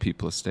terms of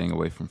people are staying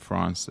away from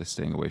France, they're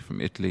staying away from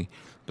Italy,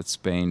 but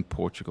Spain,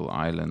 Portugal,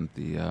 Ireland,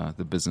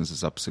 the business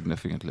is up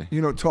significantly.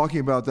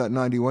 Talking about that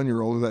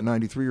 91-year-old or that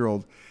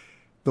 93-year-old,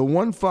 the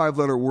one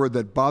 5-letter word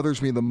that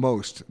bothers me the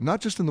most,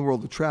 not just in the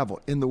world of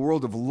travel, in the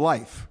world of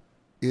life,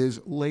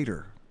 is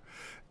later.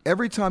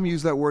 Every time you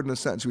use that word in a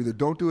sentence, you either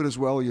don't do it as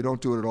well or you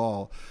don't do it at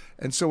all.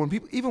 And so when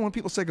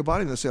people say goodbye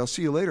to me, they say, I'll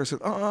see you later. I said,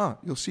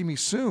 you'll see me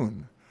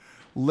soon.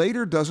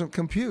 Later doesn't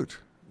compute.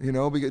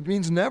 Because it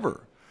means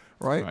never,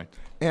 right?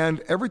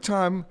 And every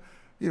time,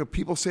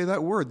 people say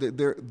that word,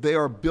 they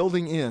are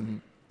building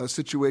in a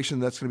situation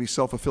that's going to be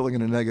self-fulfilling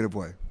in a negative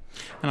way.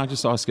 And I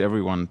just ask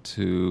everyone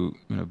to,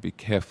 be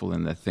careful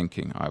in their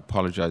thinking. I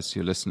apologize to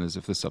your listeners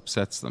if this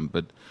upsets them,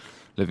 but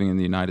living in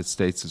the United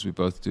States, as we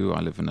both do,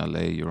 I live in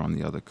LA, you're on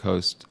the other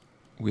coast,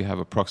 we have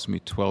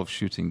approximately 12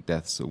 shooting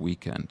deaths a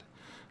weekend.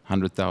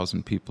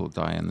 100,000 people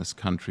die in this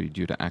country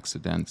due to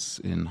accidents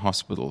in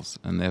hospitals,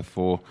 and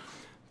therefore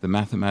the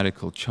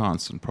mathematical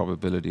chance and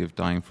probability of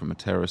dying from a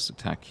terrorist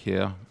attack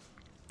here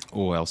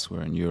or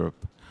elsewhere in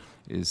Europe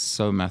is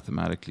so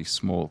mathematically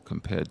small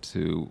compared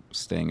to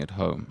staying at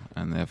home.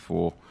 And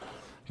therefore,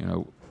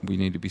 we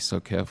need to be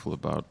so careful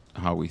about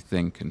how we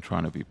think and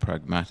trying to be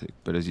pragmatic.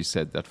 But as you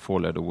said, that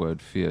 4-letter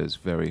word, fear, is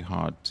very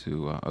hard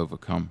to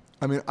overcome.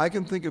 I mean, I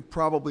can think of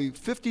probably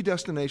 50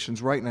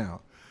 destinations right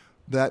now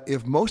that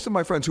if most of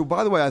my friends, who,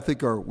 by the way, I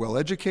think are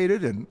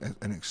well-educated and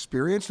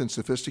experienced and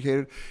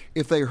sophisticated,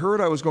 if they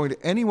heard I was going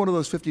to any one of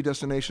those 50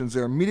 destinations,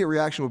 their immediate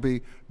reaction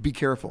would be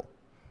careful,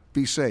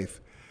 be safe.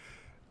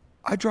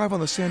 I drive on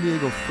the San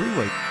Diego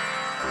freeway.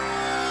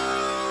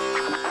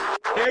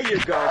 There you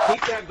go.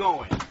 Keep that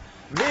going.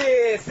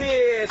 This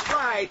is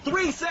Flight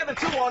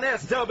 372 on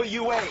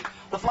SWA.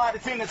 The flight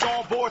attendants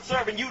on board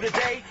serving you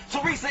today.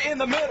 Teresa in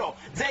the middle,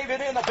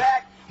 David in the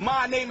back.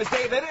 My name is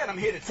David, and I'm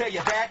here to tell you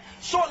that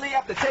shortly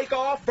after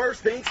takeoff,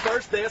 first things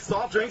first, there's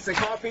soft drinks and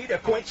coffee to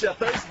quench your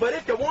thirst. But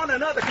if you want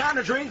another kind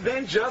of drink,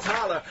 then just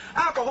holler.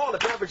 Alcoholic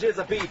beverages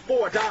will be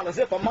 $4.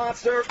 If a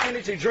Monster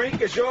Energy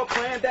drink is your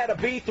plan, that'll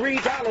be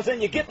 $3,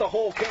 and you get the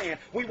whole can.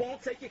 We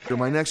won't take your...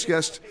 My next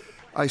guest,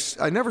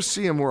 I never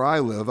see him where I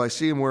live. I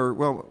see him where,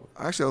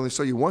 actually I only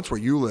saw you once where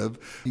you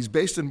live. He's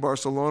based in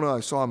Barcelona. I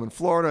saw him in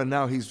Florida, and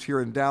now he's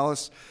here in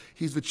Dallas.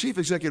 He's the chief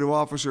executive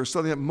officer of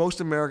something that most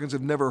Americans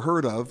have never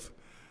heard of,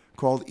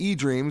 called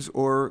eDreams,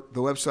 or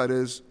the website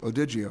is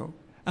Odigio.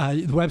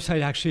 The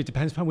website, actually, it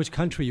depends upon which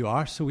country you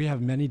are. So we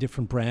have many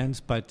different brands,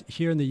 but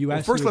here in the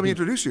U.S. Well, first, let me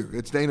introduce you.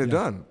 It's Dana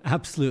Dunn.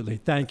 Absolutely.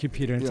 Thank you,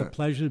 Peter. It's a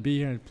pleasure to be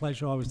here and a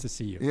pleasure always to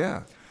see you.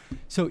 Yeah.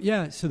 So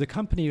the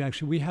company,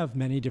 actually, we have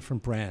many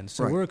different brands.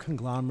 So we're a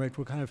conglomerate.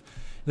 We're kind of,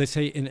 let's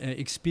say, in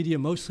Expedia,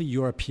 mostly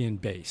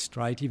European-based,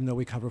 right? Even though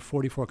we cover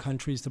 44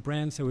 countries, the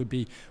brands that would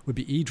be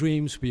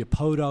eDreams, would be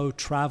Apodo,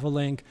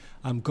 Travelink,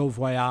 Go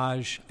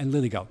Voyage, and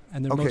LilyGo.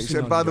 And they're mostly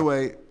so by the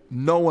way,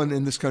 no one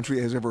in this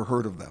country has ever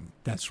heard of them.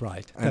 That's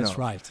right. That's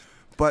right.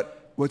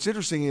 But what's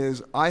interesting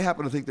is I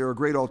happen to think they're a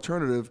great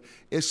alternative,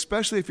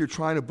 especially if you're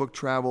trying to book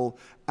travel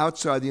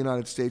outside the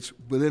United States,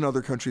 within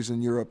other countries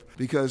in Europe,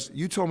 because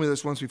you told me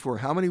this once before.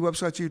 How many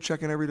websites are you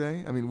checking every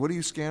day? I mean, what are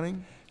you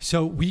scanning?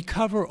 So we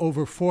cover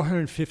over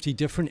 450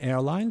 different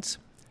airlines.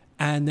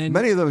 And then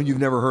many of them you've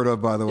never heard of,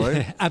 by the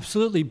way.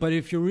 Absolutely, but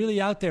if you're really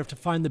out there to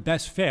find the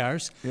best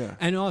fares,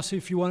 and also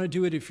if you want to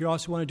do it, if you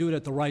also want to do it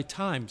at the right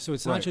time, so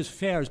it's not just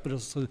fares, but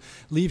also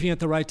leaving at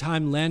the right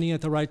time, landing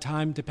at the right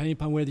time, depending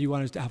upon whether you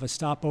want to have a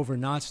stopover or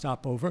not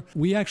stopover.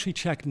 We actually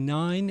check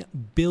 9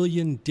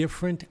 billion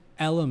different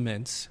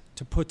elements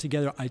to put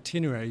together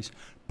itineraries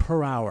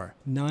per hour,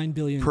 9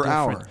 billion per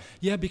different. hour.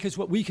 Yeah, because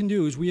what we can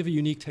do is we have a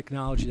unique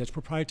technology that's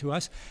proprietary to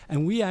us,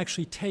 and we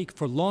actually take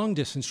for long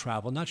distance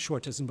travel, not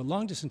short distance, but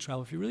long distance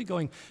travel. If you're really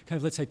going kind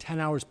of, let's say,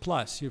 10 hours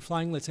plus, you're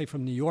flying, let's say,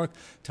 from New York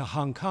to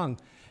Hong Kong,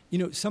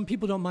 some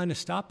people don't mind a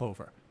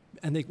stopover.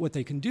 And what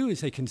they can do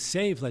is they can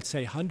save, let's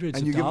say,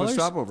 hundreds of dollars. And you give them a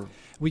stopover.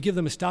 We give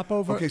them a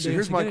stopover. Okay, so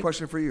here's my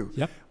question for you.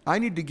 Yep. I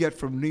need to get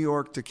from New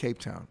York to Cape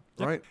Town,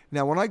 right?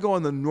 Now, when I go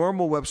on the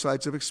normal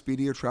websites of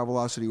Expedia,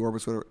 Travelocity,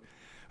 Orbitz, whatever,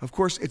 of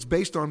course, it's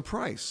based on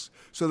price.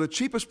 So the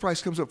cheapest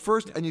price comes up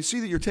first, and you see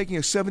that you're taking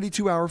a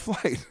 72-hour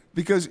flight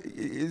because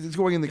it's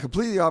going in the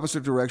completely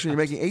opposite direction. You're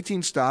making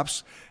 18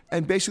 stops,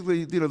 and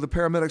basically, the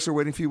paramedics are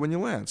waiting for you when you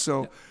land.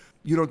 So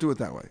you don't do it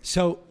that way.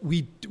 So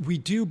we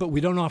do, but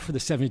we don't offer the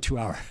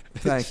 72-hour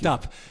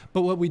stop.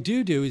 But what we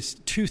do is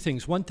two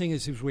things. One thing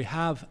is we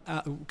have,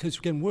 because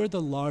again, we're the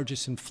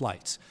largest in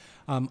flights.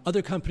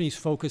 Other companies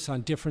focus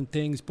on different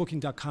things.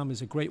 Booking.com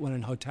is a great one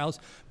in hotels,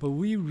 but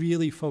we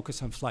really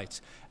focus on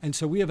flights. And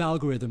so we have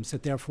algorithms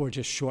that therefore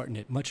just shorten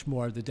it much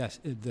more,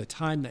 the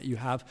time that you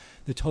have,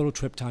 the total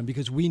trip time,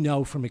 because we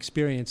know from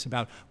experience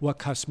about what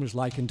customers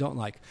like and don't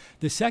like.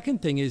 The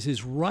second thing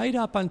is right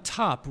up on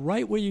top,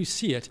 right where you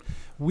see it,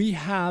 we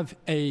have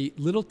a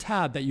little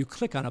tab that you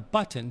click on, a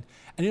button,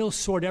 and it'll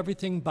sort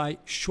everything by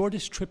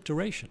shortest trip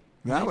duration.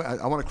 Now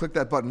I want to click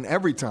that button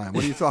every time.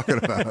 What are you talking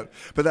about?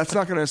 But that's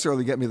not going to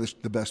necessarily get me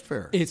the best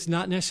fare. It's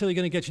not necessarily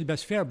going to get you the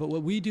best fare, but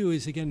what we do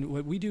is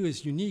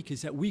unique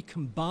is that we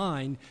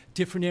combine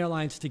different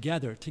airlines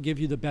together to give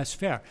you the best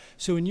fare.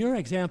 So in your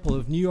example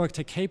of New York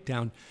to Cape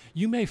Town,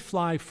 you may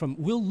fly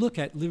we'll look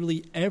at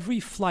literally every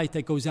flight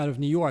that goes out of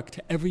New York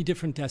to every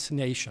different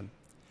destination.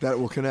 That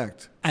will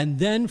connect. And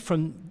then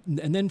from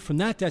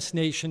that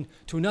destination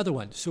to another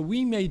one. So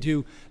we may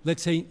do,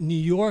 let's say, New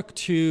York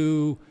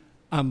to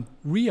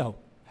Rio,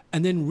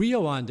 and then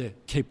Rio on to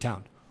Cape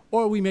Town.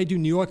 Or we may do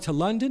New York to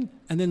London,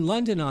 and then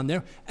London on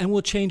there, and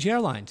we'll change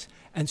airlines.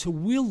 And so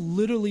we'll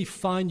literally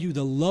find you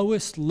the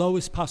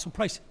lowest possible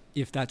price,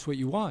 if that's what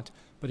you want.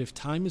 But if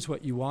time is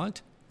what you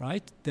want,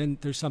 right, then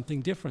there's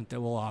something different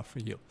that we'll offer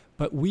you.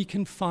 But we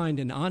can find,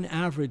 and on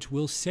average,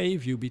 we'll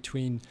save you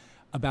between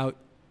about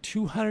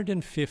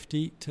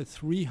 $250 to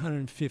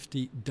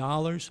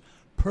 $350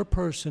 per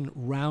person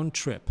round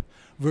trip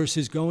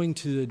versus going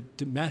to the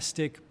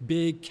domestic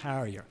big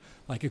carrier,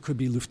 like it could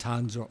be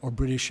Lufthansa or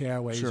British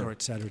Airways or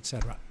et cetera, et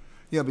cetera.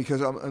 Yeah,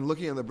 because I'm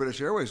looking at the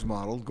British Airways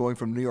model, going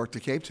from New York to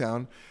Cape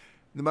Town.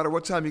 No matter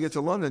what time you get to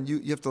London, you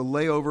have to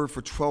lay over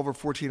for 12 or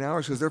 14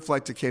 hours because their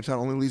flight to Cape Town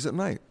only leaves at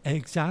night.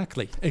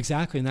 Exactly.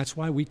 And that's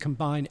why we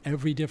combine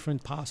every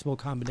different possible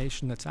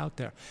combination that's out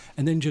there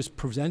and then just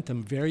present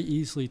them very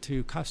easily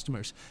to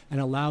customers and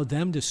allow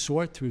them to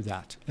sort through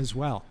that as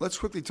well. Let's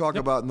quickly talk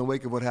about in the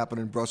wake of what happened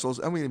in Brussels,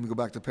 and we can even go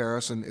back to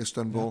Paris and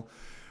Istanbul. Yeah.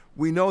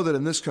 We know that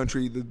in this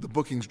country, the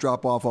bookings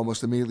drop off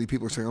almost immediately.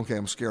 People are saying, okay,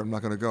 I'm scared, I'm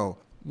not going to go.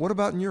 What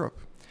about in Europe?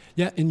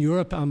 Yeah, in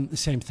Europe, the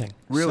same thing.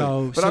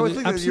 Really? But I would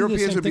think that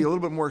Europeans would be a little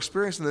bit more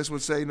experienced in this,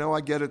 would say, no,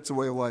 I get it, it's a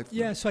way of life.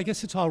 Yeah, so I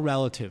guess it's all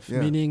relative,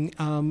 meaning,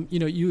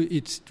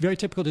 it's very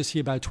typical to see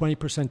about a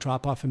 20%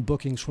 drop-off in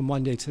bookings from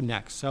one day to the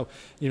next. So,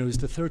 it was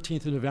the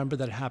 13th of November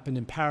that happened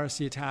in Paris,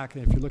 the attack,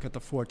 and if you look at the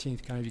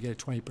 14th, you get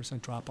a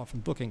 20% drop-off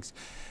in bookings.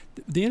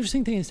 The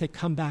interesting thing is they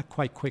come back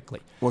quite quickly.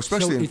 Well,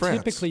 especially in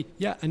France. Typically,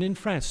 and in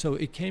France. So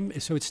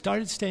it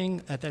started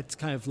staying at that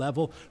kind of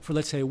level for,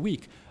 let's say, a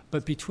week.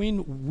 But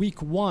between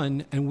week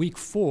 1 and week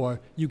 4,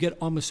 you get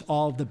almost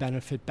all of the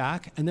benefit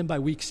back. And then by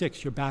week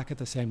 6, you're back at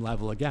the same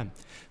level again.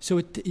 So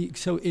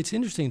it's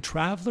interesting.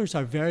 Travelers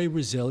are very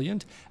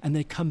resilient, and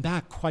they come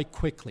back quite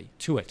quickly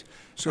to it.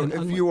 So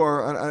if you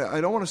are, I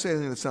don't want to say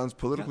anything that sounds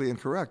politically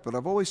incorrect, but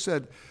I've always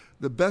said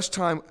the best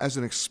time as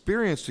an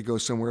experience to go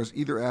somewhere is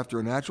either after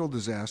a natural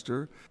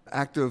disaster,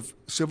 active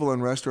civil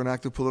unrest, or an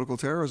act of political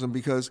terrorism,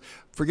 because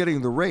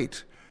forgetting the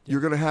rate, you're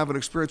going to have an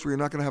experience where you're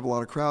not going to have a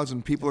lot of crowds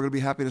and people are going to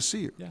be happy to see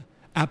you. Yeah,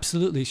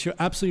 absolutely. Sure,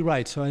 absolutely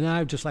right. So, and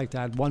I'd just like to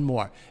add one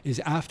more, is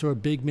after a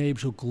big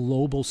major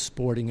global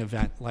sporting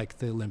event like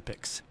the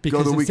Olympics.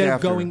 Because go the week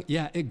after.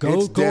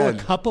 Go a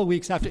couple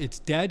weeks after. It's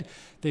dead.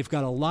 They've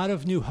got a lot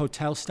of new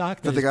hotel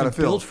stock that they got to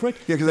fill for it.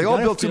 Yeah, because they all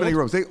build too many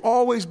rooms. They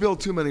always build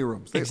too many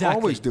rooms. They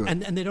always do it.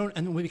 And they don't.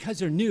 And because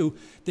they're new,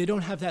 they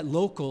don't have that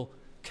local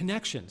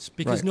connections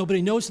because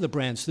nobody knows the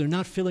brand, so they're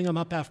not filling them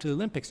up after the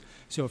Olympics.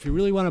 So if you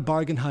really want to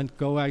bargain hunt,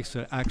 go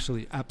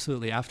actually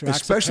absolutely after.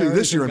 Especially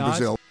this year in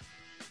Brazil.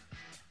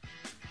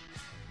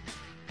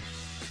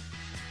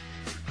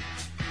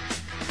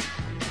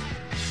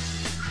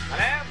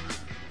 Hello,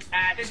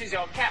 this is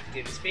your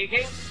captain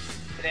speaking.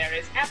 There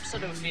is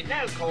absolutely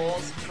no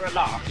cause for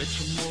alarm. Get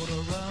your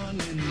motor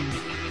running.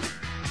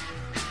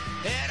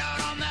 Head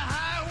out on the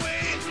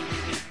highway,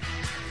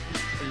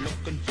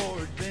 looking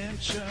for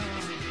adventure.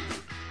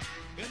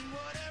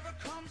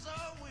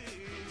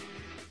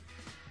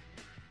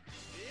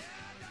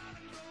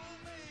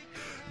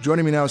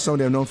 Joining me now is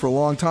somebody I've known for a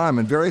long time,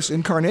 in various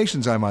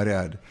incarnations, I might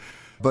add.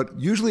 But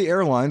usually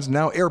airlines,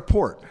 now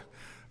airport.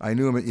 I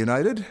knew him at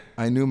United.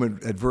 I knew him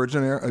at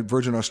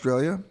Virgin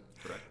Australia.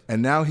 Correct.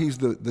 And now he's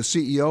the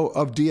CEO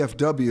of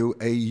DFW,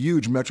 a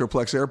huge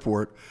Metroplex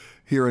airport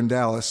here in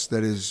Dallas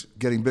that is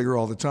getting bigger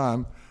all the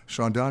time.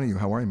 Sean Donahue,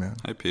 how are you, man?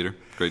 Hi, Peter.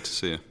 Great to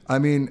see you. I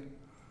mean,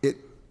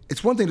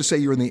 it's one thing to say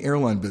you're in the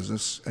airline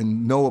business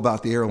and know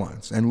about the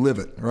airlines and live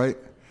it, right?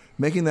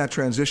 Making that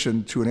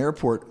transition to an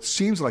airport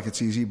seems like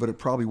it's easy, but it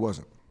probably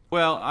wasn't.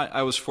 Well,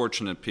 I was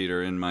fortunate,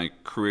 Peter. In my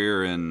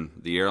career in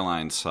the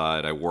airline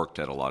side, I worked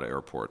at a lot of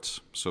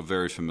airports, so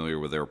very familiar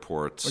with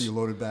airports. Oh, you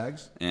loaded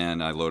bags?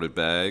 And I loaded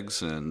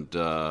bags and did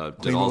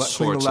all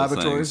sorts of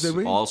things. Did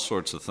we? All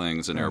sorts of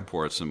things in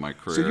airports in my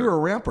career. So you were a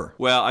ramper?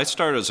 Well, I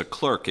started as a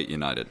clerk at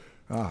United.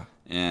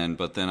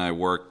 But then I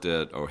worked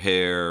at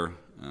O'Hare.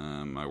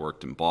 I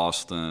worked in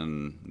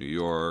Boston, New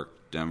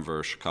York,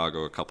 Denver,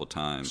 Chicago a couple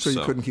times. So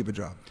you couldn't keep a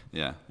job?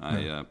 Yeah.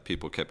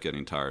 People kept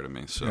getting tired of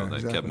me, so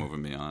they kept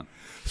moving me on.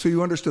 So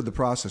you understood the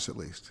process at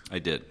least? I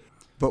did.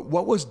 But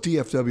what was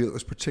DFW that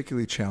was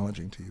particularly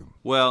challenging to you?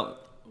 Well,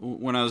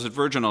 when I was at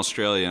Virgin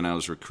Australia and I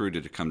was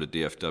recruited to come to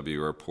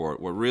DFW Airport,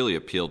 what really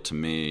appealed to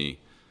me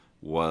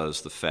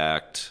was the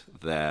fact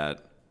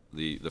that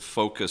the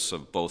focus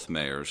of both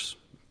mayors,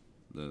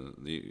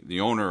 the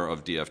owner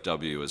of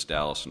DFW is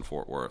Dallas and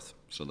Fort Worth.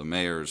 So the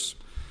mayors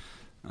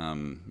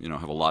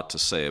have a lot to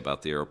say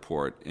about the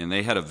airport, and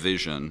they had a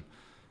vision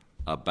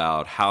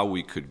about how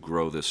we could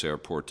grow this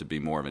airport to be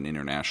more of an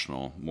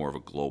international, more of a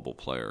global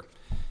player.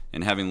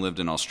 And having lived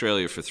in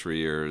Australia for 3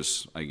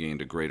 years, I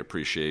gained a great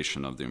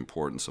appreciation of the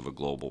importance of a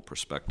global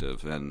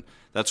perspective, and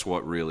that's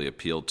what really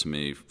appealed to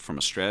me from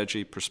a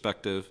strategy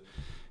perspective.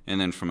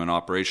 And then from an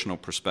operational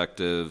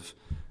perspective,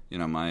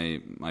 my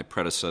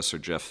predecessor,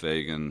 Jeff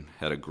Fagan,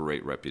 had a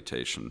great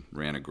reputation,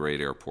 ran a great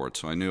airport,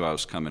 so I knew I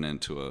was coming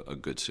into a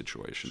good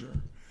situation. Sure.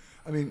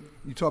 I mean,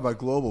 you talk about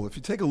global. If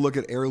you take a look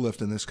at airlift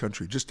in this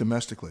country, just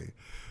domestically,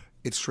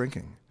 it's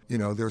shrinking.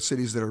 There are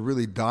cities that are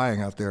really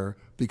dying out there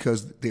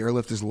because the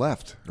airlift is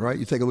left, right?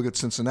 You take a look at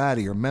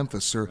Cincinnati or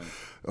Memphis or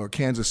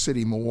Kansas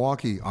City,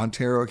 Milwaukee,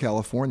 Ontario,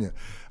 California.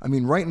 I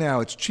mean, right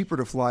now it's cheaper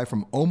to fly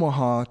from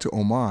Omaha to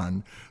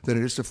Oman than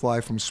it is to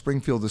fly from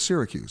Springfield to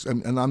Syracuse.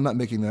 And I'm not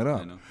making that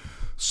up. I know.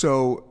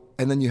 So,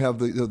 and then you have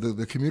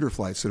the commuter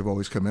flights that have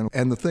always come in.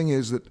 And the thing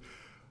is that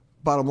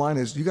bottom line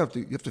is you have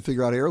to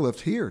figure out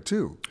airlift here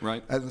too.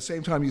 Right. At the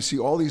same time, you see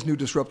all these new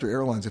disruptor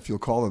airlines, if you'll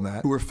call them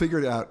that, who have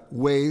figured out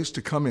ways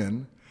to come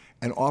in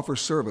and offer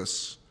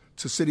service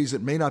to cities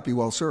that may not be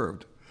well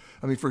served.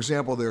 I mean, for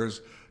example,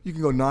 you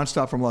can go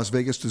nonstop from Las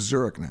Vegas to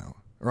Zurich now,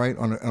 right?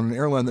 On an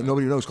airline that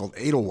nobody knows called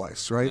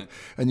Edelweiss, right?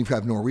 And you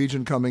have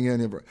Norwegian coming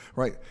in,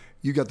 right?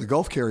 You got the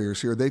Gulf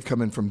carriers here; they've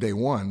come in from day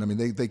one. I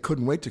mean, they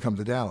couldn't wait to come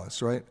to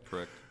Dallas, right?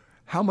 Correct.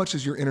 How much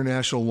has your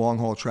international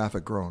long-haul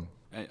traffic grown?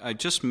 I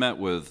just met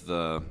with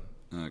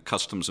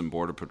Customs and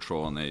Border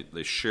Patrol, and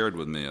they shared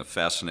with me a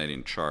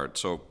fascinating chart.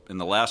 So in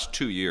the last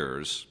 2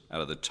 years, out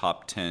of the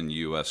top 10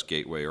 U.S.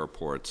 gateway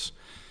airports,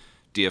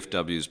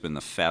 DFW has been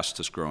the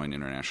fastest growing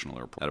international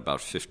airport at about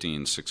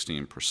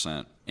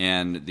 15-16%.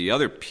 And the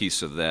other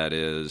piece of that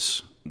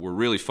is we're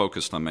really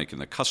focused on making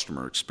the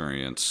customer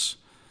experience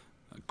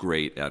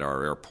great at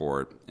our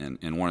airport.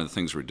 And one of the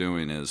things we're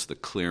doing is the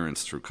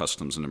clearance through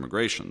Customs and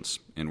Immigrations,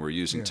 and we're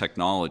using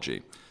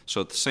technology.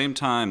 So at the same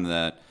time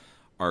that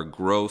our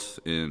growth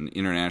in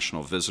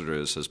international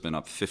visitors has been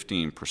up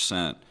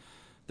 15%,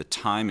 the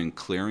time in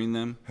clearing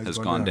them has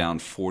gone down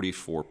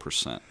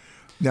 44%.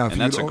 Now,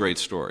 and that's a great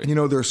story.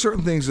 There are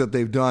certain things that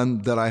they've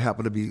done that I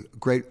happen to be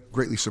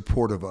greatly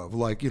supportive of,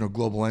 like,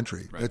 global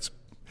entry. Right. It's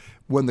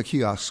when the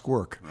kiosks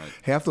work. Right.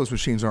 Half those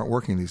machines aren't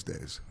working these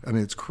days. I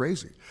mean, it's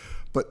crazy.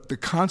 But the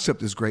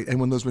concept is great, and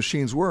when those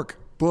machines work,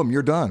 boom,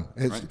 you're done.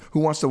 Who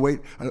wants to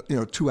wait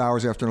 2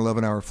 hours after an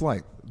 11-hour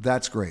flight?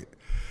 That's great.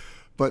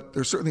 But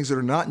there's certain things that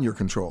are not in your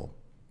control,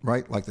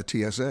 right? Like the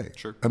TSA.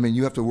 Sure. I mean,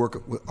 you have to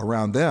work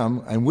around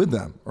them and with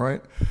them,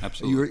 right?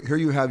 Absolutely. Here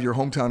you have your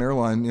hometown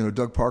airline,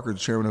 Doug Parker, the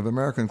chairman of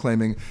American,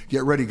 claiming,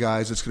 "Get ready,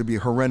 guys, it's going to be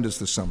horrendous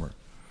this summer."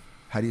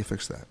 How do you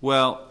fix that?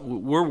 Well,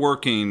 we're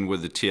working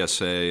with the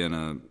TSA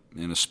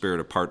in a spirit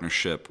of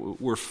partnership.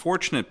 We're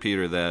fortunate,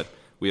 Peter, that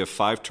we have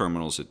 5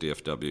 terminals at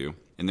DFW,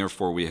 and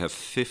therefore we have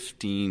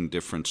 15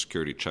 different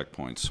security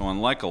checkpoints. So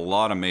unlike a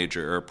lot of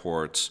major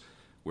airports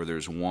where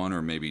there's 1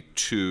 or maybe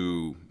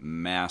 2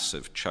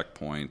 massive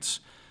checkpoints,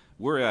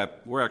 we're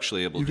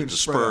actually able to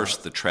disperse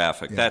the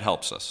traffic. Yeah. That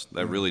helps us.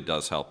 That really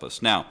does help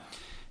us. Now,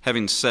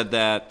 having said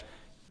that,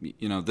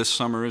 this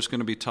summer is going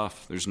to be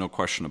tough. There's no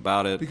question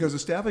about it. Because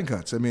of staffing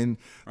cuts. I mean,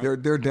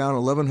 they're down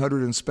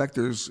 1,100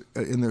 inspectors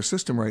in their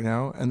system right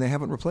now, and they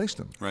haven't replaced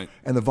them. Right.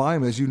 And the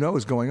volume, as you know,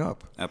 is going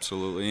up.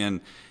 Absolutely.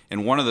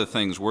 And one of the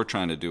things we're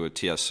trying to do at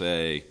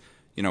TSA,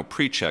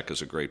 PreCheck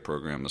is a great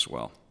program as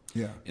well.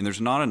 Yeah. And there's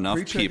not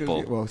enough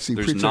people.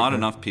 There's not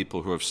enough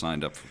people who have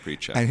signed up for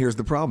PreCheck. And here's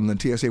the problem: then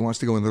TSA wants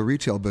to go into the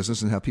retail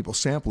business and have people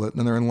sample it, and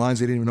then they're in lines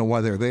they didn't even know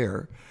why they're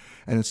there.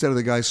 And instead of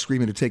the guys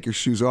screaming to take your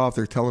shoes off,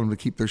 they're telling them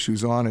to keep their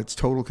shoes on. It's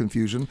total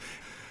confusion.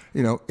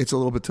 It's a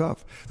little bit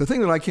tough. The thing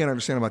that I can't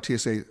understand about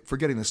TSA,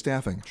 forgetting the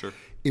staffing,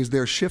 is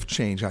their shift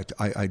change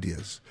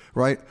ideas,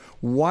 right?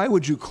 Why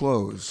would you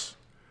close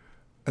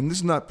And this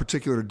is not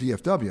particular to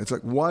DFW. It's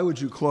like, why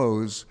would you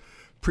close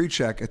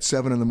pre-check at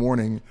 7 in the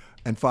morning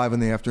and 5 in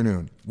the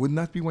afternoon? Wouldn't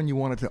that be when you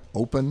wanted to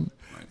open?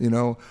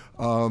 Right.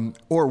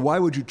 Or why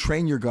would you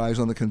train your guys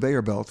on the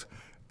conveyor belt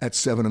at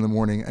 7 in the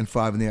morning and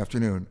 5 in the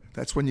afternoon?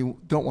 That's when you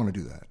don't want to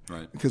do that.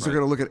 Right. Because they're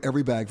going to look at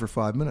every bag for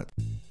 5 minutes.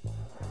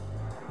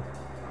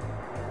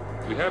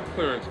 We have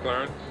clearance,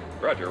 Clarence.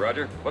 Roger,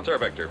 Roger. What's our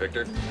vector,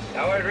 Victor?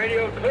 Howard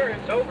radio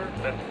clearance, over.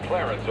 That's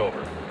Clarence,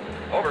 over.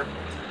 Over.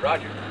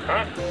 Roger.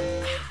 Huh?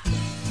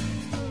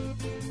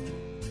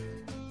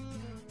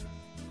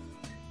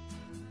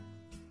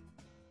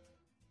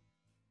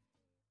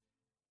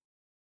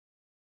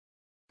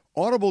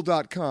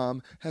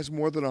 Audible.com has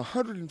more than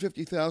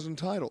 150,000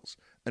 titles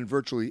and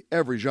virtually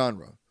every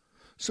genre.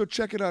 So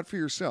check it out for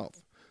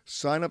yourself.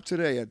 Sign up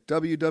today at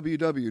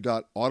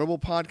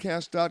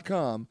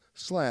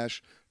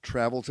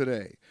www.audiblepodcast.com/travel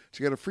today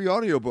to get a free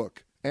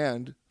audiobook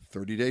and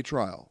 30-day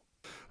trial.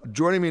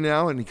 Joining me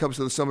now, and he comes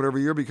to the summit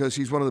every year because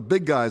he's one of the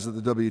big guys at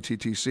the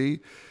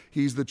WTTC.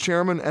 He's the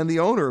chairman and the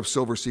owner of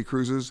Silver Sea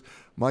Cruises,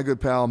 my good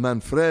pal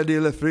Manfredi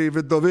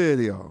Lefebvre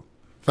Doverio.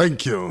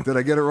 Thank you. Did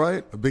I get it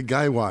right? A big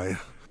guy, why?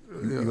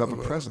 You have a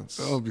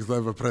presence. Oh, because I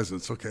have a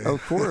presence, okay.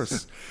 Of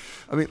course.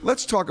 I mean,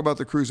 let's talk about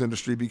the cruise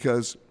industry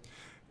because,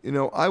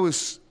 I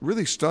was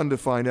really stunned to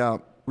find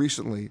out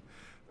recently,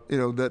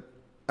 that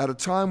at a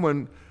time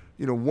when,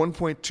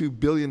 1.2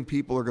 billion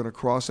people are going to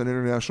cross an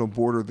international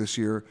border this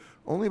year,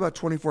 only about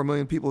 24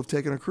 million people have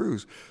taken a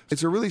cruise.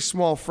 It's a really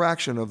small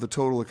fraction of the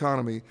total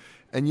economy,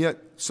 and yet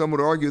some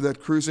would argue that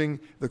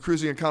the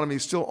cruising economy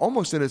is still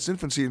almost in its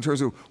infancy in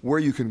terms of where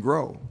you can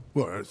grow.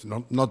 Well, it's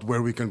not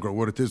where we can grow,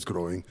 where it is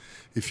growing.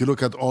 If you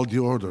look at all the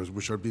orders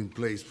which are being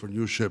placed for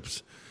new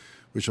ships,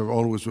 which are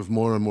always with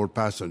more and more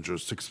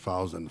passengers,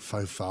 6,000,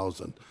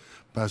 5,000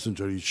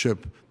 passenger each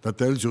ship, that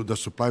tells you the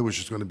supply which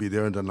is going to be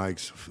there in the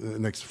next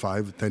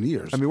 5-10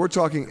 years. I mean, we're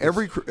talking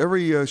every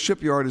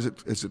shipyard is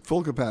at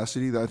full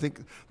capacity. I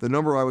think the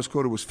number I was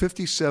quoted was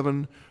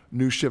 57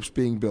 new ships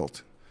being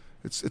built.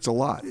 It's a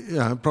lot.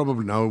 Yeah,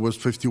 probably now it was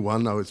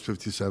 51, now it's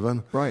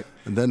 57. Right.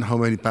 And then how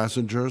many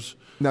passengers?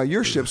 Now,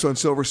 your ships on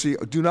Silver Sea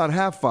do not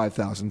have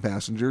 5,000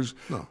 passengers.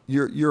 No.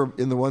 You're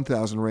in the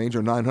 1,000 range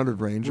or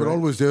 900 range, We're right?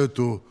 always there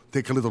to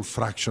take a little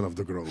fraction of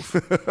the growth,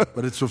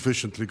 but it's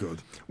sufficiently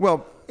good.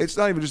 Well, it's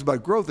not even just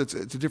about growth. It's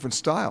a different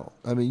style.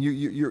 I mean,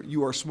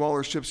 you are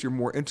smaller ships. You're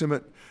more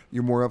intimate.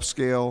 You're more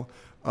upscale.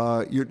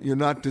 You're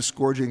not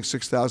disgorging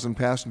 6,000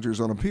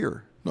 passengers on a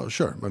pier. No,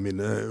 sure. I mean,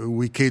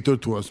 we cater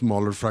to a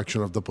smaller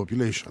fraction of the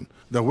population.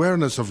 The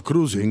awareness of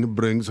cruising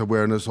brings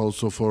awareness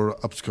also for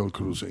upscale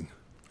cruising.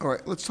 All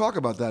right, let's talk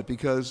about that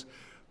because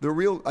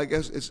I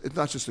guess it's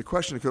not just a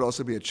question, it could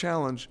also be a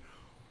challenge.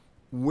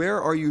 Where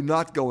are you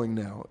not going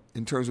now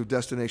in terms of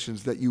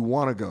destinations that you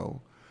want to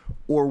go?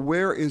 Or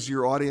where is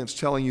your audience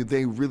telling you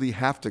they really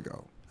have to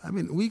go? I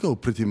mean, we go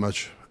pretty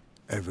much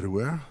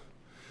everywhere.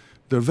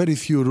 There are very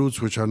few routes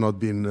which are not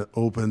being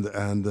opened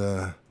and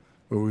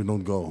where we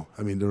don't go.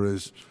 I mean, there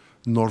is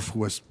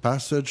Northwest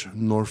Passage,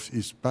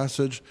 Northeast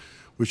Passage,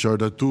 which are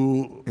the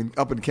two...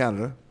 Up in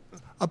Canada.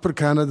 Upper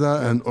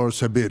Canada or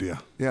Siberia.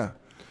 Yeah,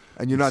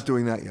 and you're not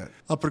doing that yet.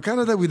 Upper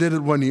Canada, we did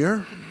it 1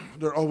 year.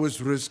 There are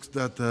always risks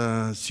that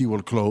sea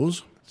will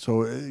close,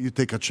 so you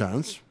take a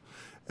chance.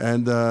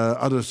 And the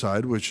other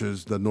side, which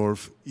is the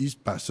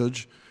Northeast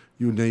Passage,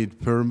 you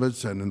need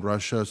permits, and in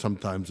Russia,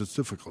 sometimes it's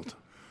difficult.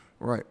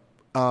 Right.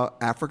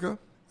 Africa?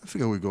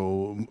 Africa, we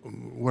go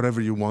wherever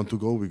you want to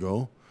go, we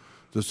go.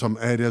 There's some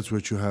areas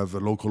which you have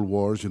local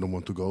wars, you don't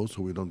want to go,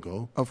 so we don't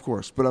go. Of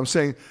course, but I'm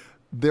saying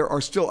there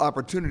are still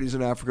opportunities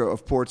in Africa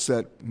of ports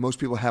that most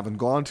people haven't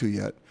gone to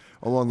yet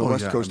along the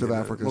west coast of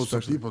Africa. Most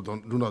of people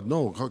do not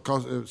know.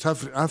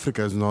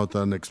 Africa is not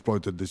an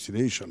exploited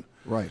destination.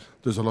 Right.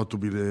 There's a lot to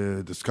be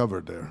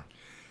discovered there.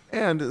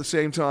 And at the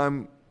same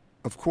time,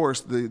 of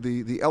course,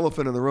 the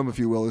elephant in the room, if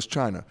you will, is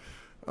China.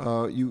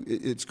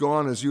 It's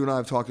gone, as you and I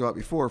have talked about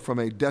before, from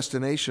a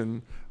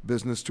destination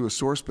business to a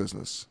source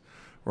business,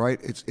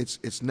 right?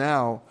 It's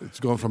now...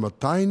 It's gone from a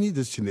tiny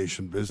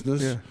destination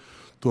business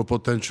to a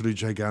potentially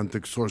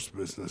gigantic source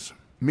business.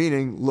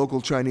 Meaning local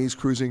Chinese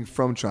cruising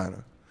from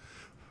China.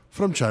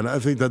 From China. I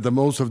think that the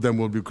most of them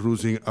will be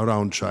cruising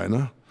around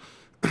China.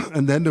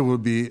 And then there will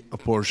be a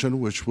portion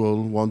which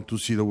will want to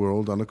see the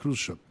world on a cruise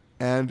ship.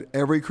 And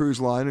every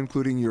cruise line,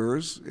 including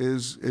yours,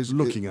 is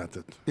looking at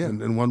it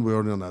in one way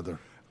or another.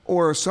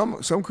 Or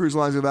some cruise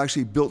lines have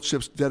actually built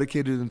ships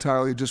dedicated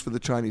entirely just for the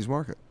Chinese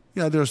market.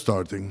 Yeah, they're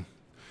starting.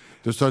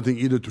 They're starting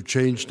either to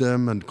change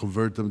them and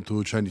convert them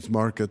to a Chinese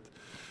market.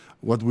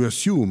 What we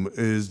assume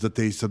is the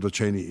taste of the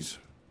Chinese.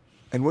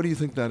 And what do you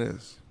think that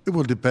is? It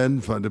will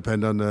depend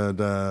on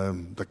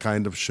the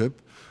kind of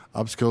ship.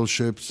 Upscale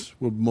ships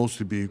will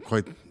mostly be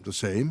quite the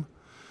same,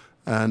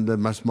 and the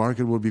mass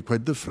market will be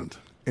quite different.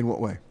 In what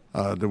way?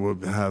 They will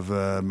have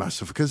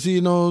massive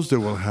casinos. They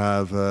will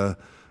have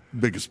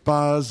big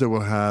spas. They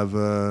will have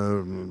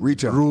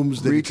retail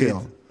rooms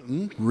dedicated.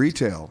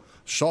 Retail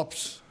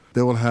shops.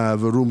 They will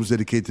have rooms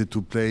dedicated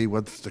to play.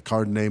 What's the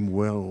card name?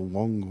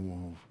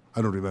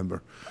 I don't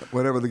remember.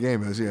 Whatever the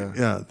game is, yeah.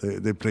 Yeah,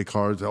 they play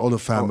cards. All the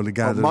family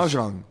gathers.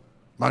 Mahjong.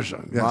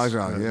 Mahjong, yes.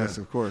 Mahjong, yes,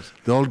 of course.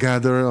 They all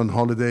gather on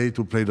holiday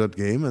to play that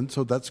game, and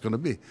so that's going to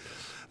be.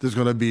 There's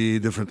going to be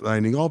different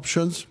dining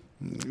options.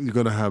 You're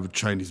going to have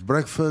Chinese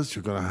breakfast.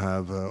 You're going to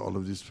have all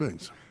of these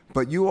things.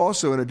 But you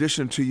also, in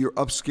addition to your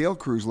upscale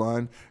cruise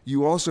line,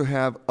 you also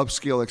have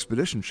upscale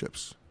expedition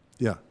ships.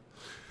 Yeah.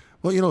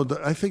 Well,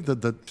 I think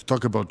that to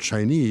talk about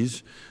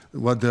Chinese,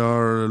 what they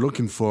are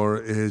looking for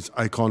is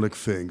iconic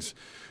things.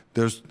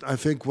 I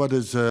think what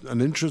is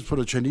an interest for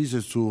the Chinese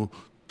is to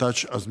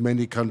touch as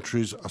many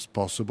countries as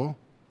possible.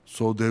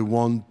 So they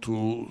want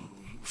to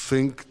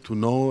think, to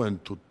know,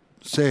 and to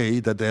say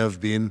that they have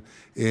been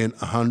in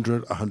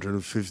 100,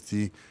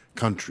 150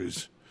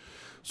 countries.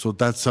 So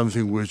that's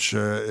something which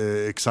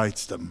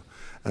excites them.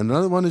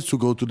 Another one is to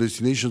go to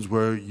destinations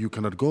where you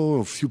cannot go,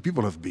 or few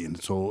people have been.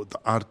 So the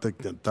Arctic,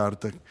 the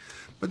Antarctic.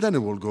 But then it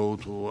will go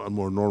to a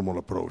more normal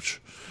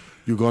approach.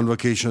 You go on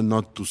vacation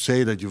not to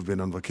say that you've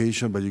been on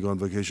vacation, but you go on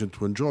vacation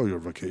to enjoy your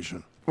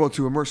vacation. Well,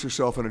 to immerse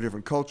yourself in a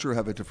different culture,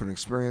 have a different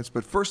experience.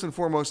 But first and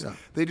foremost,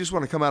 they just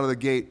want to come out of the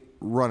gate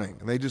running.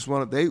 They just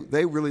want to,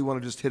 they really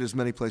want to just hit as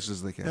many places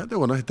as they can. Yeah, they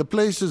want to hit the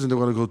places, and they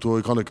want to go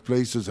to iconic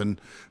places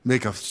and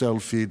make a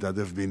selfie that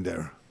they've been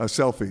there. A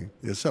selfie?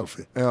 Yeah,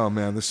 selfie. Oh,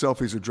 man, the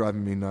selfies are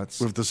driving me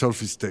nuts. With the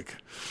selfie stick.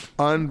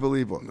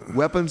 Unbelievable.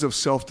 Weapons of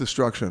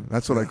self-destruction.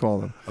 That's what I call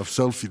them. Of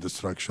selfie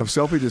destruction. Of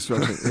selfie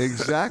destruction.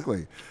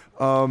 Exactly.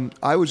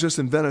 I was just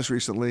in Venice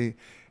recently,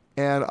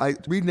 and I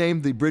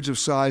renamed the Bridge of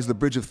Sighs the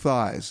Bridge of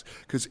Thighs,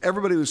 because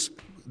everybody was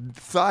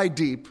thigh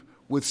deep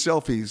with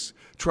selfies,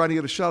 trying to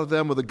get a shot of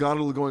them with a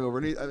gondola going over.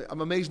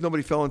 I'm amazed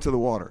nobody fell into the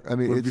water. I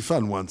mean, it would be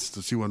fun once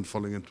to see one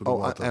falling into the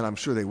water. And I'm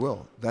sure they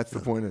will. That's the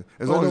point.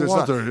 As Well, long as the it's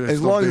water not, is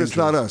as not long as it's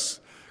not dangerous.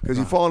 us, because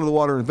you fall into the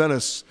water in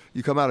Venice,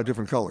 you come out a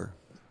different color.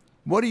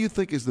 What do you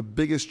think is the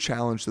biggest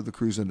challenge to the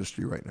cruise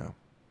industry right now?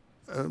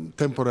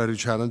 Temporary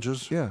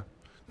challenges. Yeah.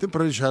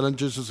 Temporary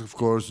challenges is, of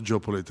course,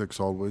 geopolitics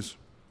always.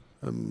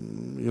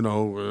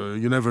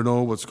 You never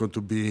know what's going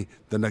to be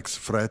the next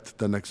threat,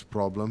 the next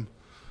problem.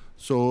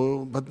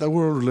 So, but the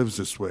world lives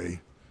this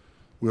way.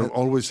 We have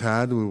always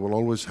had, and we will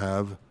always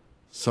have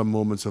some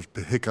moments of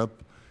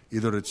hiccup.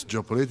 Either it's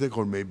geopolitical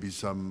or maybe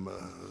some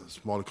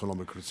small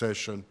economic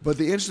recession. But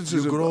the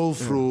instances you of grow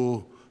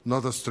through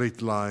not a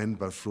straight line,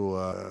 but through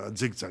a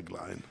zigzag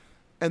line.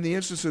 And the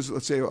instances,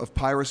 let's say, of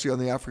piracy on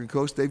the African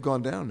coast, they've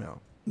gone down now.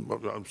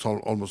 It's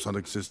almost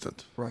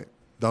non-existent. Right.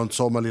 Down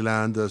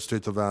Somaliland,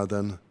 Strait of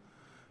Aden,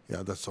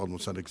 yeah, that's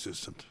almost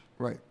non-existent.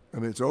 Right. I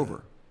mean, it's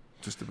over,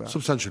 just about.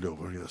 Substantially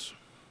over, yes.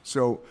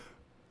 So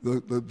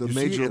the You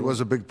major... see, it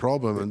was a big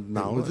problem, and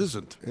now it was.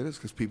 isn't. It is,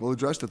 because people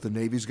addressed it. The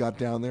Navy's got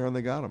down there, and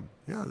they got them.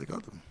 Yeah, they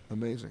got them.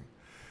 Amazing.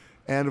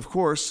 And, of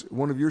course,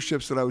 one of your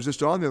ships that I was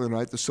just on the other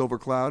night, the Silver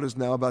Cloud, is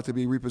now about to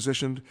be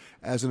repositioned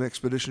as an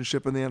expedition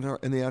ship in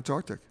the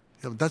Antarctic.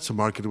 Yeah, but that's a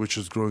market which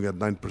is growing at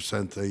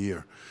 9% a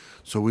year.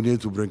 So we need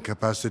to bring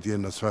capacity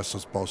in as fast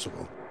as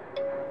possible.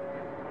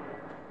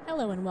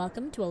 Hello and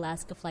welcome to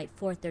Alaska Flight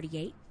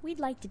 438. We'd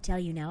like to tell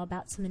you now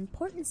about some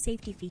important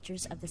safety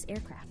features of this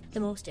aircraft. The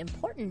most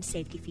important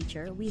safety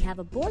feature we have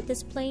aboard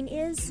this plane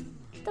is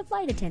the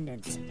flight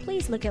attendants.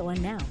 Please look at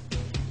one now.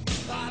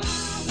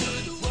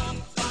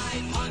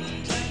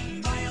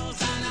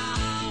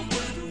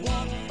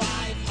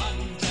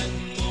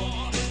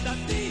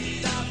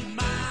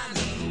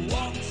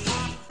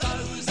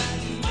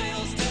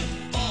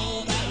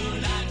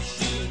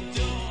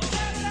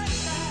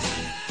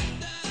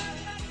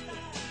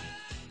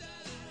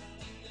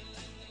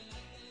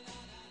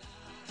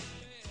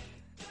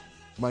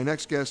 My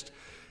next guest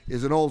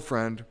is an old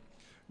friend.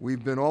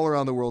 We've been all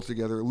around the world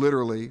together,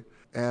 literally,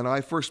 and I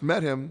first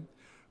met him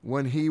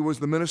when he was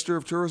the Minister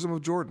of Tourism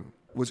of Jordan,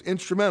 was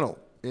instrumental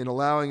in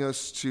allowing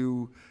us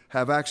to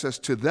have access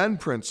to then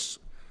Prince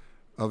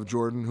of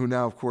Jordan, who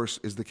now, of course,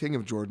 is the King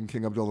of Jordan,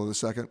 King Abdullah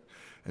II,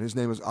 and his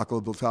name is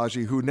Aqil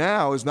Biltaji, who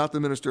now is not the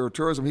Minister of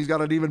Tourism. He's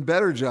got an even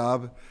better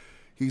job.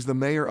 He's the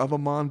mayor of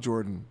Amman,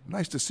 Jordan.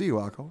 Nice to see you,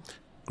 Aqil.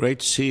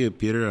 Great to see you,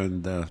 Peter,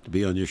 and to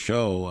be on your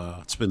show.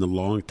 It's been a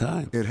long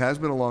time. It has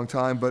been a long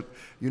time, but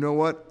you know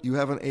what? You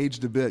haven't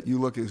aged a bit. You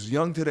look as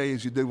young today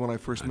as you did when I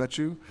first met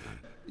you.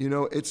 You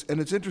know, it's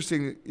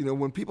interesting, you know,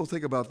 when people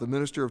think about the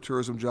Minister of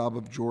Tourism job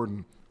of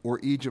Jordan, or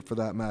Egypt for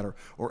that matter,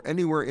 or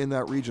anywhere in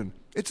that region,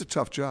 it's a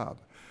tough job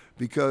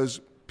because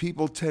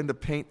people tend to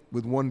paint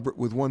with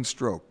one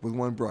stroke, with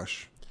one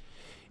brush.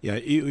 Yeah,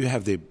 you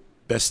have the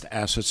best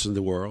assets in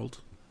the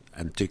world,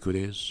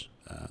 antiquities,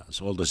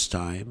 so all this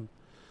time.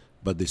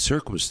 But the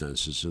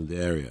circumstances in the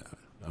area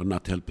are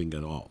not helping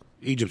at all.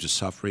 Egypt is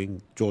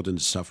suffering, Jordan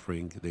is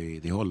suffering,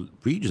 the whole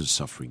region is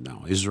suffering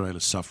now. Israel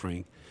is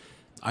suffering.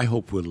 I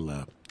hope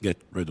we'll get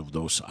rid of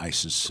those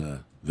ISIS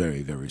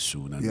very, very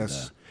soon. And,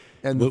 yes.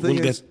 And we'll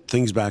get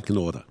things back in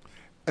order.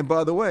 And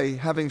by the way,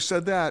 having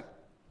said that,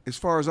 as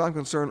far as I'm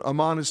concerned,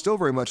 Amman is still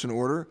very much in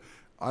order.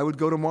 I would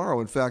go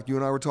tomorrow. In fact, you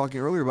and I were talking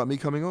earlier about me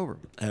coming over.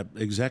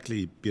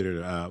 Exactly,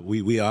 Peter.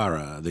 We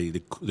are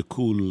the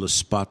cool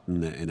spot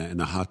in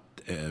a hot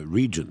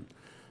region.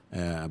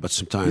 But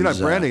sometimes you're not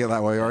branding it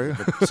that way, are you?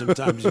 But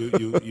sometimes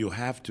you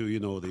have to.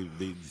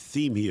 The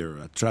theme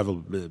here, travel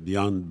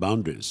beyond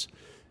boundaries.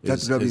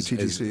 That's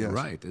WTTC, yes.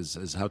 Right,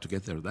 is how to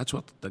get there. That's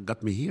what that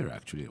got me here,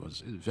 actually. I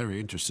was very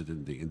interested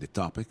in the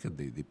topic and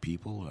the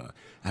people. I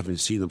haven't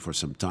seen them for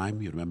some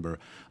time. You remember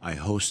I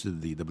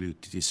hosted the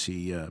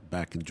WTTC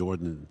back in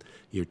Jordan in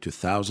year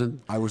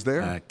 2000. I was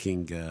there.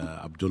 King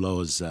Abdullah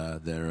was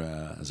there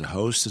as a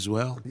host as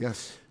well.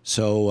 Yes.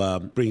 So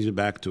brings me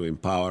back to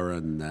empower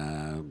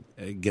and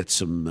get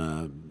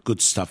some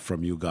good stuff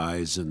from you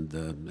guys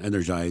and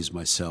energize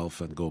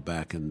myself and go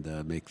back and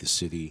make the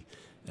city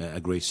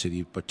a great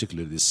city,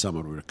 particularly this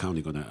summer. We're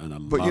counting on a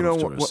lot of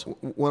tourists.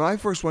 When I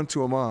first went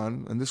to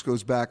Amman, and this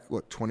goes back,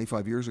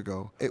 25 years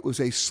ago, it was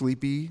a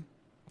sleepy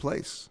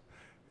place.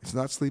 It's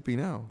not sleepy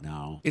now.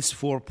 No. It's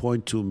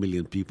 4.2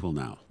 million people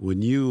now.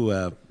 When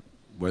you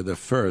were the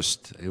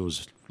first, it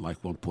was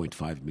like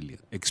 1.5 million.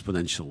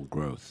 Exponential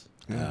growth.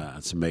 Yeah.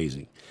 It's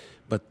amazing.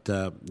 But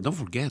don't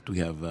forget,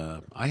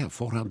 I have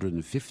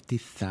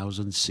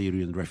 450,000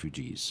 Syrian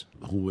refugees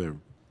who were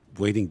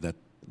waiting that,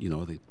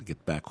 they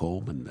get back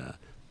home, and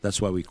that's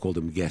why we call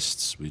them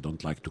guests. We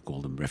don't like to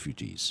call them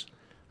refugees,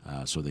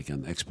 so they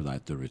can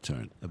expedite their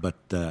return. But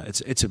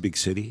it's a big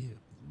city,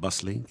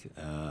 bustling,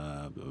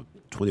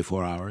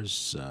 24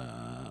 hours,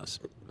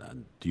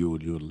 and you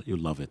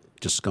love it.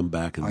 Just come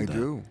back and...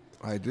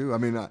 I do. I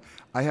mean,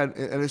 I had,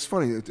 and it's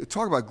funny,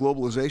 talk about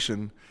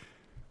globalization.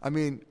 I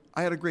mean,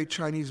 I had a great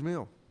Chinese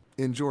meal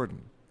in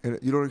Jordan, and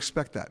you don't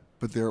expect that,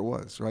 but there it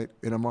was, right,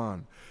 in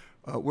Amman.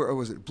 Where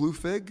was it? Blue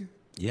Fig?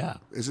 Yeah.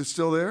 Is it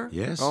still there?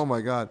 Yes. Oh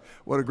my God,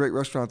 what a great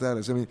restaurant that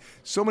is! I mean,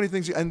 so many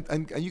things,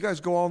 and you guys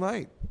go all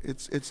night.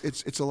 It's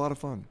a lot of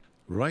fun.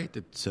 Right,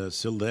 it's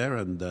still there,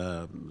 and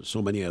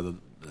so many other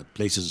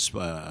places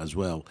as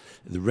well.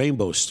 The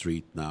Rainbow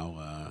Street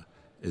now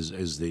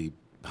is the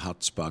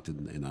hot spot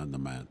in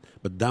Amman.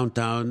 But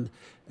downtown,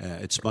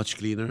 it's much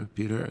cleaner,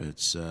 Peter.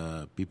 It's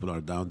people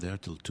are down there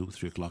till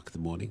 2-3 o'clock in the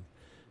morning,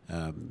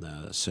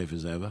 safe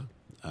as ever,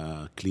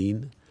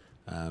 clean.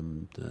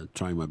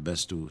 Trying my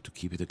best to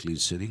keep it a clean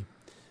city.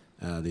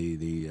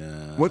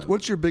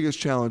 What's your biggest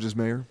challenge as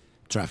mayor?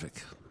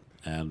 Traffic,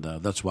 and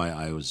that's why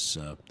I was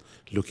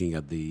looking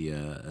at the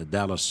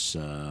Dallas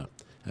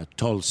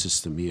toll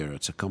system here.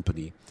 It's a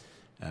company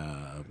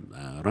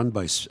run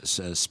by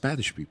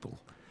Spanish people,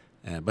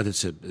 but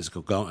it's a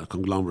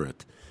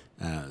conglomerate.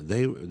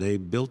 They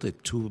built a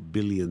 $2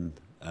 billion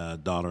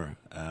highway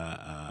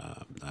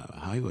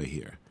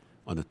here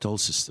on a toll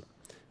system.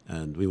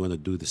 And we want to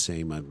do the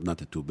same. I'm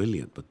not at 2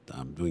 billion, but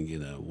I'm doing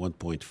it a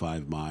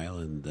 1.5 mile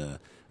and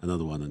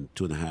another one in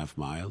 2.5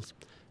 miles,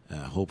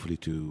 hopefully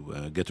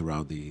to get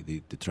around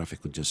the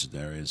traffic congested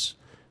areas.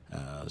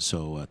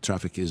 So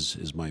traffic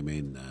is my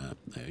main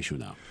issue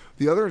now.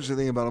 The other interesting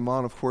thing about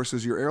Amman, of course,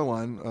 is your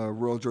airline,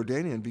 Royal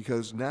Jordanian,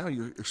 because now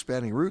you're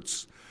expanding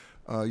routes.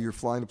 You're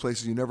flying to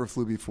places you never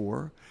flew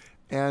before.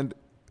 And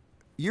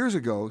years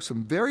ago,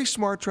 some very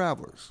smart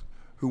travelers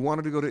who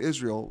wanted to go to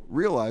Israel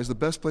realized the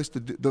best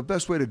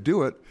way to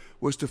do it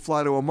was to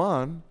fly to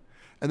Amman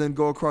and then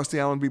go across the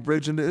Allenby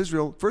Bridge into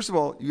Israel. First of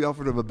all, you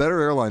offered them a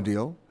better airline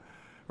deal,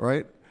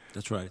 right?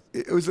 That's right.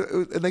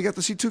 And they got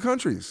to see two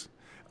countries.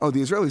 Oh,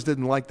 the Israelis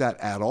didn't like that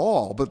at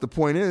all. But the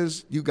point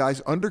is, you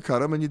guys undercut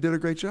them, and you did a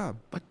great job.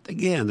 But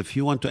again, if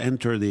you want to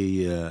enter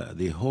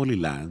the Holy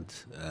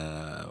Land,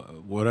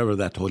 whatever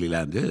that Holy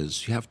Land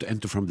is, you have to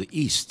enter from the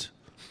east.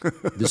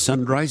 The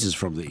sun rises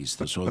from the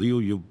east. So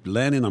you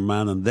land in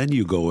Amman, and then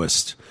you go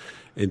west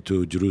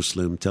into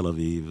Jerusalem, Tel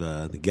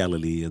Aviv,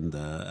 Galilee, and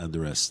the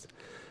rest.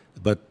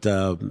 But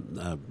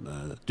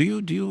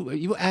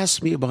you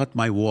asked me about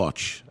my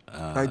watch?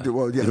 I do.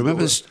 Well, yeah.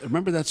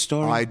 Remember that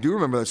story? I do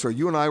remember that story.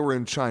 You and I were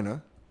in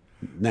China.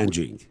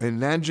 Nanjing. In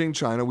Nanjing,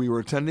 China. We were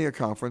attending a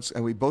conference,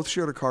 and we both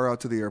shared a car out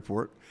to the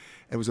airport.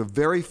 It was a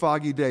very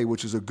foggy day,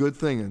 which is a good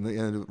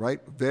thing, right?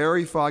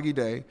 Very foggy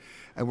day.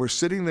 And we're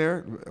sitting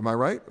there. Am I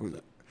right?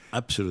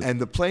 Absolutely. And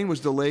the plane was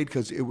delayed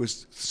because it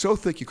was so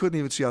thick you couldn't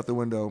even see out the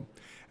window.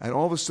 And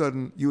all of a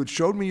sudden, you had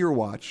showed me your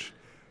watch.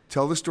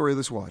 Tell the story of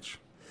this watch.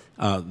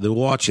 The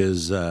watch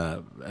is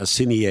a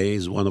Signet,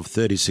 is one of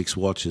 36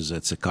 watches.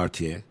 It's a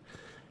Cartier,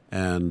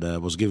 and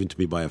was given to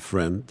me by a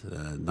friend,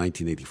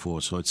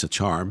 1984. So it's a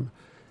charm,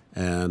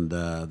 and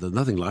there's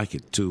nothing like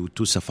it. Two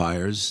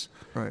sapphires.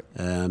 Right.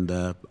 And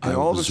I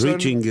all was of a sudden,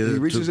 reaching. He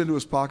reaches into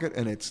his pocket,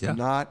 and it's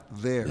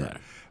not there. Yeah.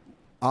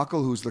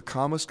 Akil, who's the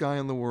calmest guy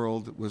in the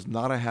world, was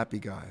not a happy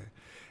guy,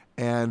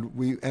 and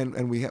we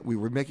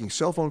were making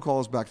cell phone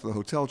calls back to the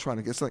hotel trying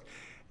to get something,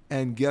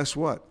 and guess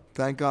what?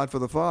 Thank God for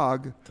the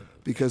fog,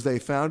 because they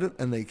found it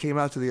and they came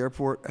out to the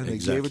airport and they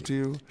gave it to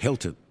you.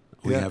 Hilton.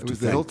 We have to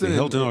thank Hilton the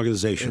Hilton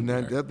organization.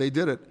 And they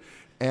did it,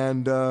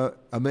 and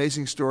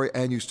amazing story.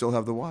 And you still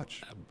have the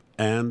watch.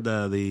 And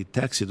the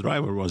taxi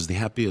driver was the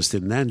happiest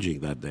in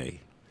Nanjing that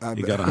day.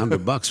 He got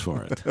 $100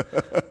 for it.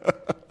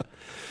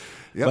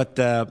 Yep. But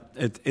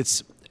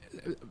it's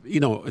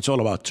all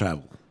about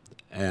travel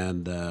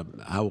and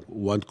how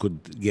one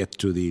could get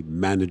to the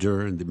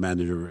manager and the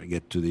manager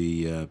get to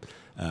the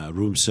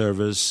room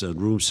service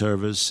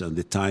and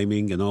the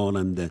timing and all.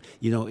 And, and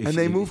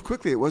they moved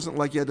quickly. It wasn't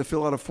like you had to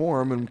fill out a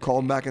form and call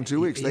them back in 2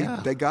 weeks.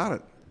 They got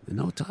it. In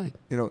no time.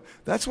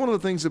 That's one of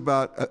the things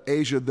about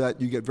Asia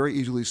that you get very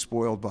easily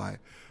spoiled by,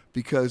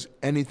 because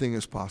anything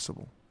is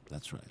possible.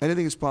 That's right.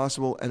 Anything is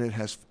possible, and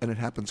it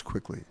happens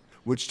quickly,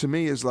 which to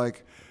me is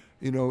like,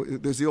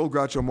 there's the old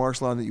Groucho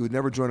Marx line that you would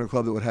never join a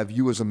club that would have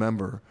you as a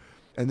member.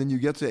 And then you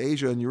get to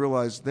Asia and you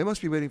realize they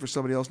must be waiting for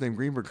somebody else named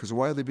Greenberg, because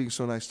why are they being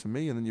so nice to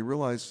me? And then you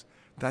realize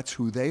that's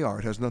who they are.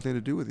 It has nothing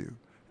to do with you.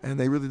 And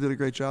they really did a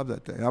great job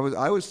that day.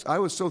 I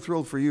was so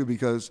thrilled for you,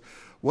 because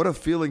what a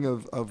feeling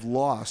of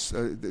loss,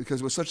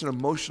 because it was such an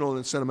emotional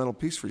and sentimental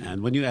piece for you.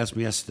 And when you asked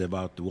me yesterday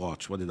about the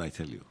watch, what did I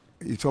tell you?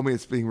 You told me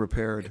it's being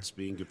repaired. It's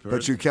being repaired.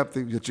 But you kept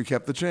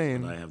the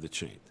chain. But I have the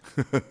chain.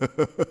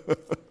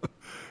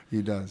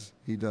 He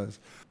does.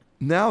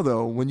 Now,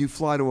 though, when you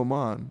fly to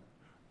Amman,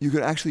 you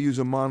can actually use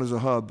Amman as a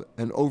hub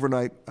and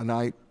overnight, a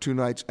night, 2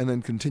 nights, and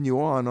then continue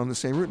on the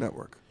same route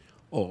network.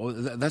 Oh,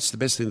 that's the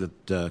best thing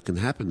that can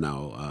happen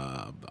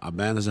now.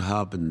 Amman as a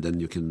hub, and then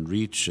you can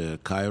reach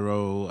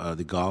Cairo,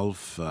 the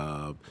Gulf.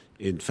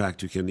 In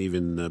fact, you can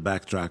even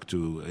backtrack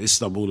to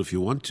Istanbul if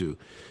you want to.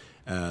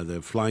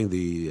 They're flying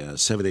the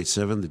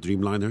 787, the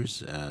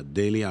Dreamliners,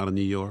 daily out of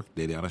New York,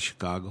 daily out of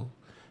Chicago,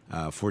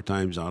 4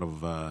 times out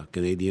of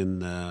Canadian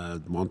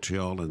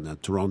Montreal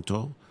and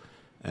Toronto.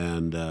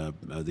 And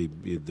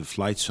the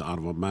flights out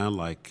of Amman,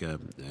 like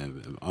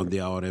on the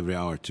hour, every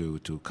hour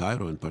to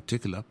Cairo in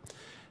particular.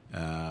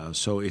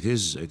 So it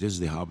is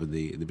the hub in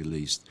the Middle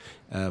East.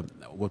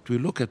 What we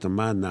look at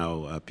Amman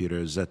now, Peter,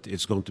 is that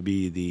it's going to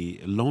be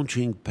the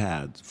launching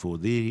pad for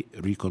the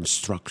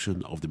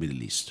reconstruction of the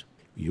Middle East.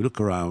 You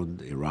look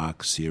around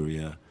Iraq,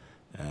 Syria,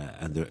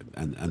 and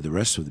the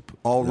rest of the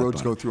all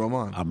roads go through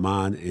Amman.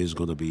 Amman is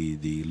going to be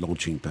the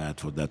launching pad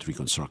for that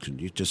reconstruction.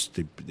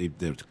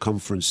 The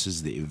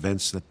conferences, the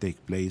events that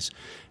take place,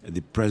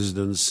 the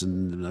presidents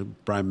and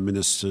prime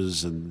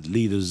ministers and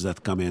leaders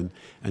that come in,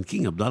 and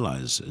King Abdullah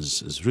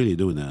is really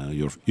doing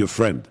your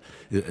friend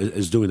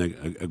is doing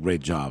a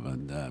great job.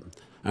 And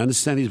I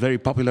understand he's very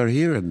popular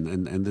here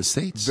in the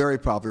States. Very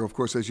popular. Of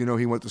course, as you know,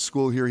 he went to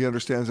school here. He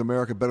understands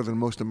America better than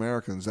most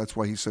Americans. That's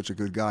why he's such a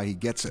good guy. He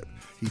gets it.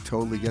 He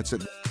totally gets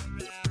it.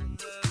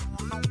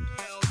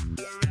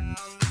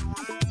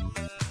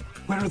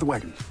 Where are the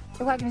wagons?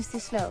 The wagon is too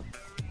slow.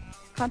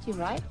 Can't you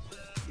ride?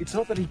 It's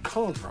not that he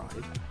can't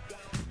ride.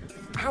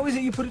 How is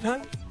it you put it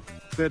home?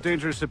 They're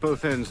dangerous at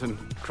both ends and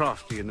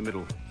crafty in the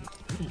middle.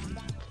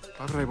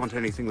 Why would I want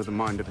anything with a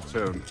mind of its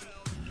own,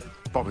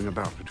 bobbing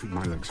about between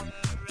my legs?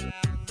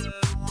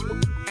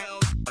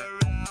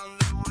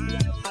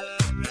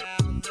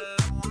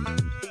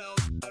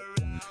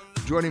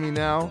 Joining me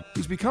now,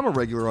 he's become a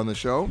regular on the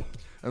show,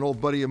 an old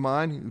buddy of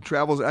mine who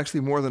travels actually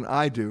more than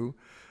I do,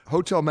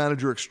 hotel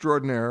manager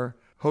extraordinaire,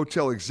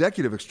 hotel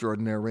executive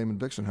extraordinaire, Raymond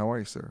Bixson. How are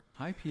you, sir?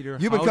 Hi, Peter.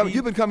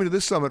 You've been coming to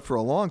this summit for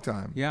a long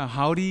time. Yeah,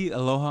 howdy,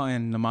 aloha,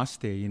 and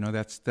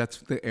namaste. That's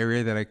the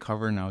area that I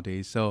cover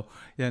nowadays. So,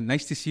 yeah,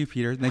 nice to see you,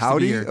 Peter. Nice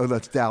howdy? To be here. Oh,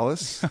 that's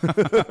Dallas.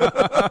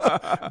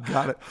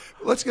 Got it.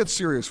 Let's get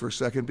serious for a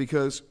second,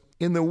 because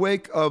in the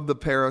wake of the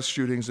Paris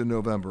shootings in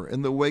November,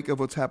 in the wake of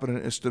what's happened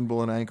in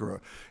Istanbul and Ankara,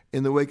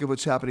 in the wake of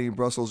what's happening in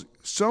Brussels,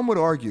 some would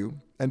argue,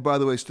 and by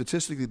the way,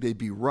 statistically they'd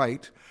be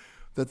right,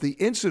 that the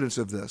incidence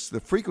of this,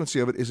 the frequency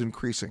of it, is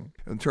increasing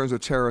in terms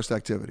of terrorist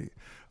activity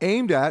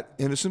aimed at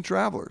innocent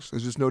travelers.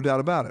 There's just no doubt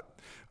about it.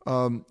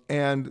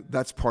 And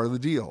that's part of the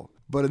deal.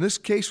 But in this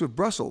case with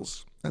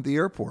Brussels, at the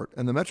airport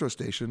and the metro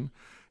station,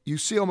 you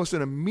see almost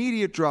an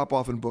immediate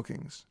drop-off in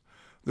bookings.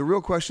 The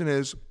real question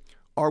is,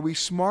 are we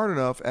smart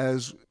enough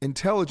as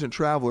intelligent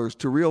travelers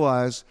to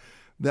realize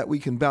that we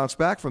can bounce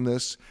back from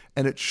this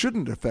and it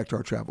shouldn't affect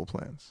our travel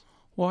plans?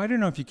 Well, I don't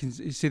know if you can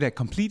say that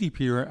completely,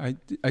 Peter.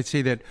 I'd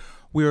say that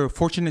we're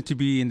fortunate to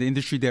be in the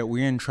industry that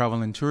we're in,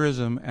 travel and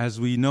tourism, as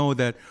we know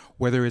that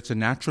whether it's a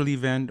natural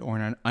event or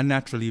an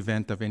unnatural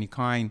event of any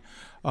kind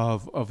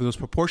of those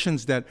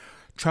proportions, that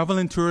travel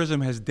and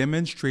tourism has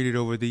demonstrated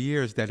over the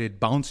years that it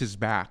bounces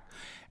back.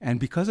 And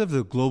because of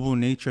the global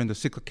nature and the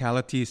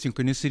cyclicality,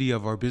 synchronicity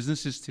of our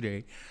businesses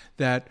today,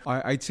 that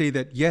I'd say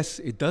that, yes,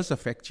 it does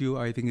affect you.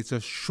 I think it's a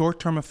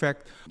short-term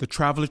effect. The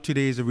traveler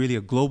today is really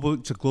a global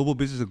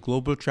business, a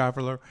global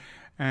traveler.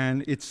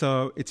 And it's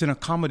an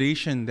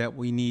accommodation that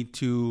we need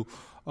to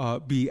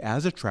be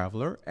as a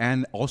traveler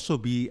and also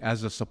be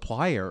as a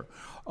supplier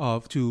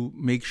to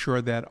make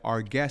sure that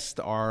our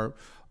guests are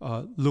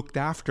looked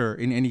after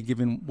in any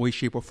given way,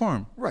 shape, or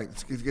form. Right.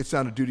 It gets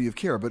down to duty of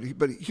care.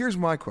 But here's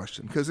my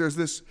question, because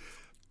there's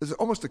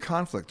almost a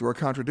conflict or a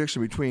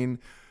contradiction between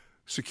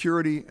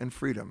security and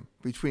freedom,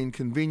 between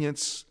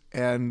convenience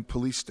and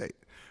police state,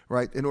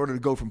 right, in order to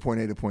go from point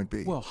A to point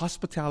B. Well,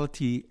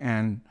 hospitality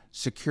and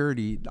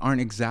security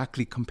aren't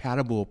exactly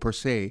compatible per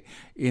se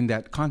in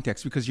that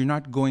context, because you're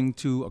not going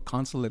to a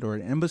consulate or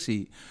an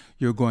embassy.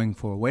 You're going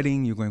for a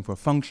wedding, you're going for a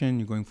function,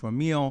 you're going for a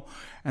meal.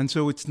 And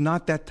so it's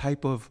not that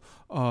type of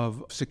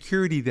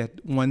security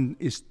that one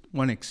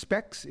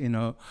expects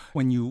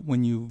when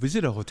you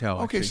visit a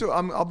hotel. Okay, actually. so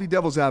I'll be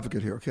devil's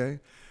advocate here, okay?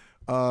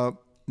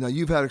 Now,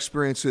 you've had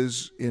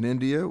experiences in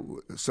India,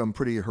 some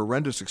pretty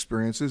horrendous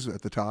experiences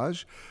at the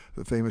Taj,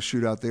 the famous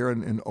shootout there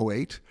in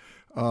 08.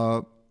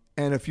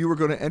 And if you were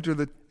going to enter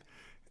the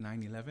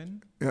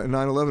 9/11?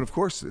 9/11, of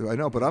course, I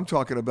know, but I'm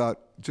talking about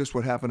just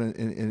what happened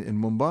in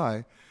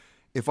Mumbai.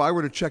 If I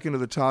were to check into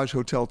the Taj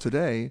Hotel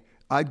today,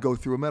 I'd go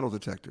through a metal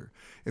detector.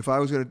 If I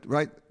was going to,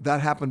 right,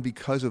 that happened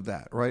because of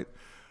that, right?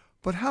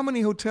 But how many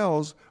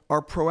hotels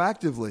are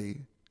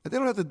proactively, they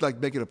don't have to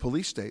like make it a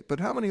police state, but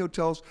how many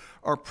hotels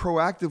are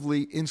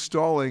proactively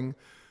installing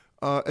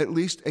at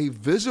least a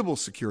visible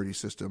security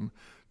system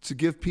to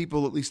give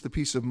people at least the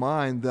peace of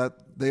mind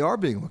that they are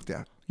being looked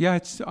at? Yeah,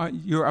 it's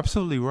you're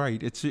absolutely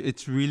right.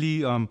 It's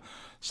really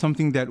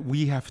something that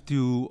we have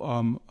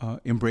to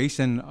embrace.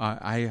 And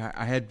I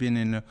had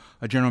been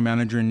a general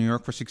manager in New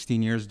York for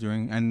 16 years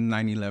during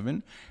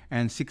 9/11,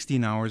 and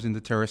 16 hours in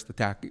the terrorist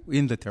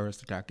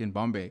attack in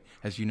Bombay,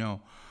 as you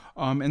know.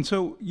 And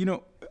so,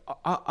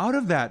 out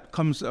of that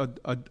comes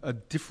a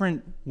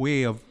different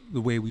way of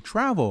the way we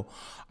travel.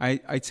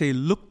 I'd say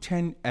look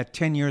 10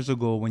 years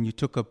ago when you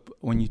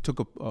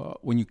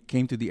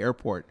came to the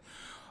airport.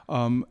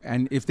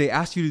 And if they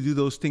asked you to do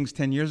those things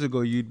 10 years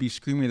ago, you'd be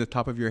screaming at the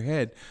top of your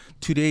head.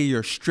 Today,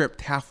 you're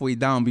stripped halfway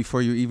down before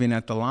you're even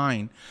at the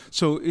line.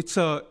 So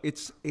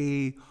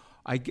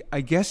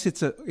I guess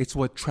it's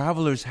what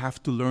travelers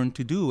have to learn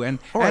to do, and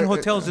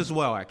hotels as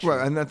well, actually.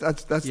 Right, and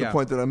that's the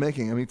point that I'm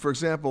making. I mean, for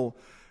example,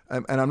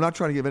 and I'm not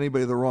trying to give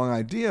anybody the wrong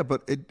idea,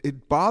 but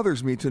it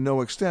bothers me to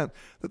no extent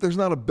that there's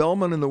not a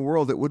bellman in the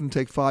world that wouldn't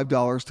take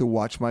 $5 to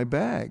watch my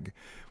bag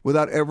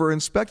without ever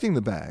inspecting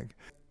the bag.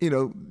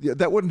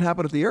 That wouldn't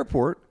happen at the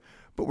airport,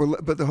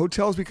 but the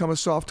hotels become a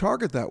soft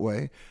target that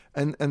way.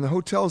 And the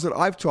hotels that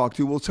I've talked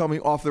to will tell me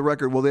off the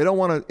record, well, they don't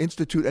want to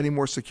institute any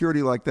more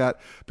security like that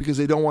because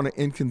they don't want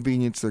to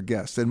inconvenience their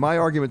guests. And my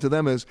argument to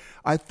them is,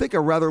 I think a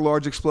rather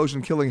large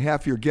explosion killing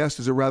half your guests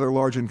is a rather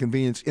large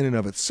inconvenience in and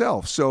of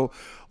itself. So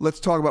let's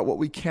talk about what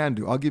we can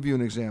do. I'll give you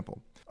an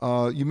example.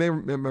 You may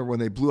remember when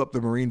they blew up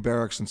the Marine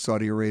barracks in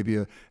Saudi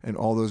Arabia and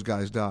all those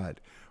guys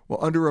died. Well,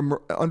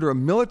 under a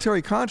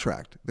military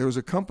contract, there was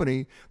a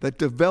company that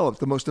developed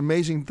the most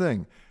amazing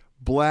thing,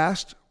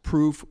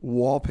 blast-proof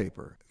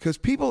wallpaper. Because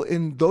people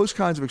in those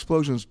kinds of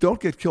explosions don't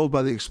get killed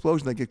by the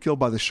explosion, they get killed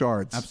by the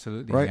shards.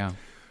 Absolutely, right? Yeah.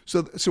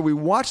 So we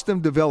watched them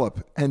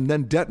develop and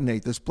then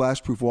detonate this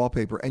blast-proof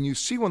wallpaper. And you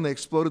see when they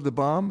exploded the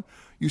bomb,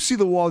 you see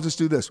the wall just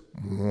do this.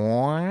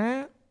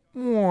 Wah,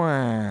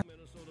 wah.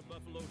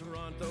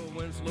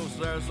 Winslow,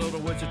 Sarasota,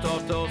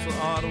 Wichita, Tulsa,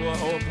 Ottawa,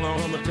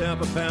 Oklahoma,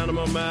 Tampa,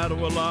 Panama,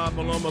 Mattawa, La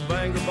Paloma,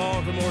 Bangor,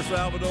 Baltimore,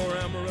 Salvador,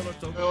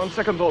 Amarillo. On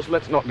second thoughts,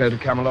 let's not go to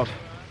Camelot.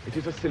 It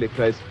is a silly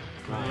place.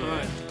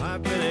 Right.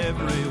 I've been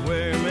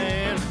everywhere,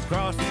 man.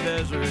 Across the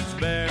deserts,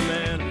 bare,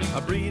 man.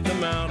 I breathe the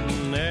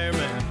mountain air,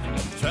 man.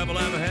 Travel,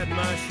 I've had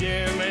my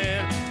share,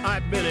 man.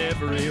 I've been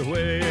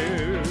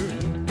everywhere.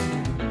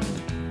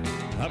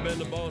 I've been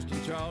to Boston,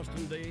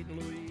 Charleston, Dayton,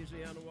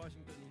 Louisiana,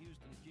 Washington,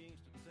 Houston,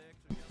 Kingston,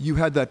 Texas. You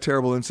had that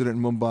terrible incident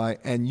in Mumbai,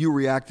 and you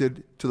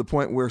reacted to the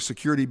point where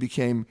security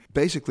became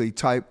basically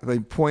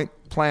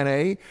plan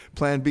A,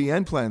 plan B,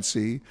 and plan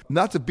C.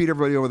 Not to beat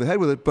everybody over the head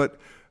with it, but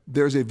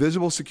there's a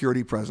visible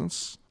security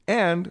presence.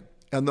 And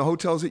the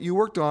hotels that you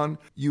worked on,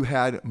 you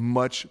had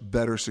much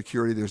better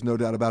security. There's no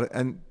doubt about it.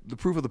 And the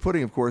proof of the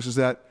pudding, of course, is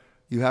that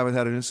you haven't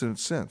had an incident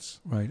since.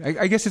 Right.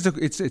 I guess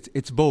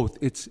it's both.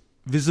 It's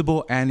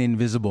visible and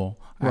invisible.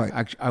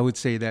 Right. I would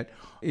say that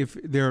if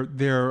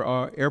there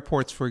are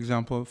airports, for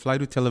example, fly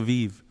to Tel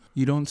Aviv,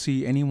 you don't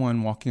see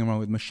anyone walking around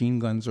with machine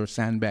guns or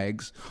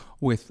sandbags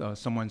with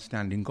someone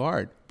standing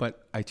guard.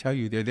 But I tell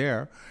you, they're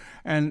there.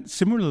 And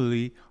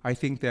similarly, I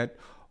think that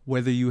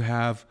whether you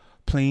have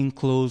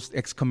plainclothes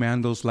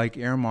ex-commandos like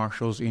air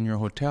marshals in your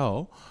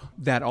hotel,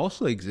 that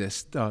also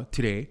exists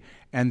today.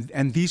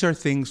 And these are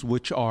things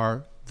which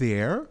are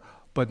there,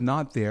 but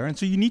not there. And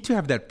so you need to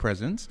have that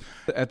presence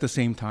at the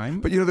same time.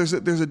 But there's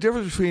a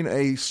difference between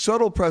a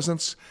subtle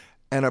presence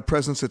and a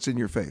presence that's in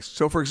your face.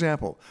 So, for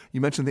example,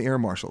 you mentioned the air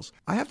marshals.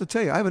 I have to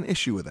tell you, I have an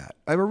issue with that.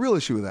 I have a real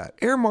issue with that.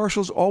 Air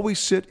marshals always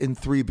sit in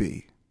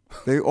 3B.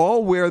 They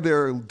all wear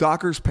their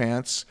Dockers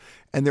pants,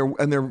 and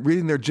they're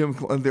reading their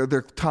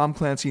Tom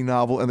Clancy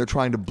novel, and they're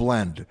trying to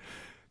blend.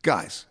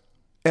 Guys,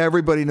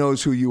 everybody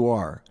knows who you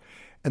are.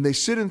 And they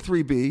sit in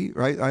 3B,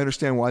 right? I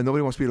understand why.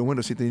 Nobody wants to be in a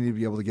window seat. They need to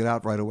be able to get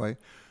out right away.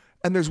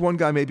 And there's one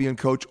guy maybe in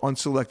coach on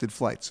selected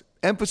flights.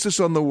 Emphasis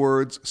on the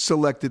words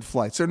selected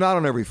flights. They're not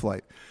on every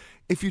flight.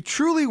 If you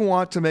truly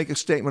want to make a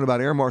statement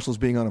about air marshals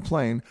being on a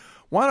plane,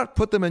 why not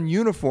put them in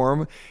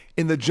uniform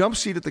in the jump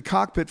seat at the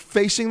cockpit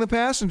facing the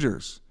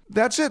passengers?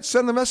 That's it.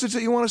 Send the message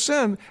that you want to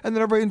send, and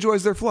then everybody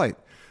enjoys their flight.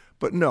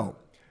 But no,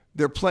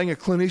 they're playing a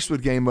Clint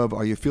Eastwood game of,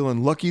 are you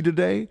feeling lucky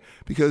today?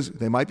 Because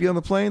they might be on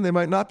the plane, they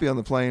might not be on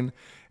the plane.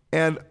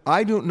 And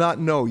I do not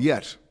know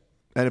yet.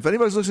 And if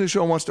anybody's listening to the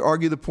show and wants to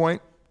argue the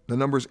point, the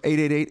number is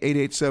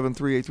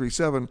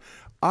 888-887-3837.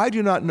 I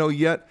do not know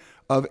yet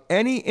of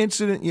any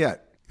incident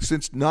yet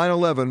since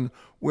 9/11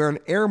 where an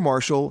air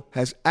marshal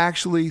has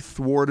actually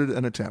thwarted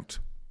an attempt.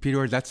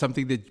 Peter, that's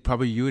something that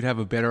probably you would have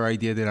a better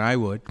idea than I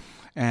would.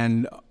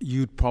 And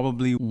you'd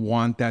probably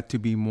want that to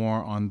be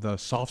more on the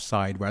soft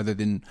side rather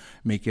than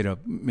make it a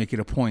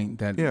point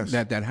that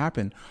that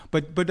happened.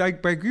 But I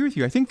agree with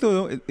you. I think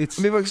though it's.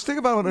 I mean, let's think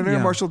about what an air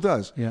marshal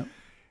does. Yeah.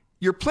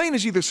 Your plane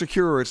is either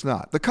secure or it's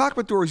not. The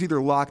cockpit door is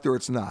either locked or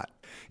it's not.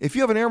 If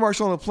you have an air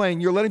marshal on a plane,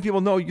 you're letting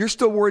people know you're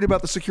still worried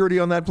about the security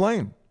on that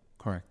plane.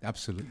 Correct.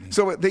 Absolutely.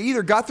 So they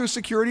either got through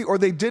security or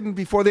they didn't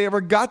before they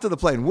ever got to the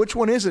plane. Which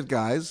one is it,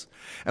 guys?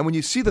 And when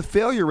you see the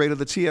failure rate of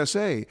the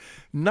TSA,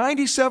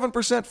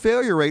 97%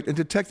 failure rate in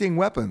detecting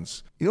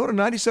weapons. You know what a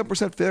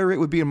 97% failure rate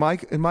would be in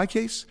my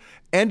case?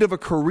 End of a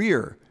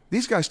career.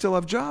 These guys still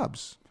have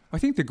jobs. I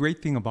think the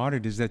great thing about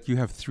it is that you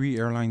have 3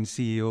 airline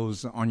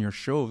CEOs on your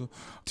show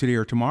today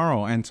or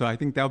tomorrow. And so I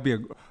think that would be a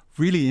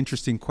really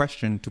interesting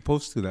question to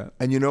pose to that.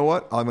 And you know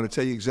what? I'm going to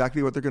tell you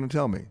exactly what they're going to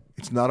tell me.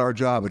 It's not our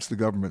job. It's the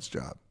government's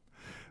job.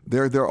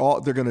 They're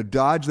going to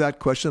dodge that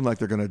question like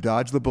they're going to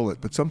dodge the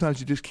bullet. But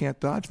sometimes you just can't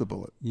dodge the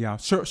bullet. Yeah,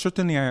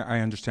 certainly I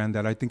understand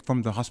that. I think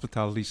from the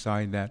hospitality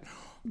side that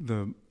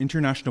the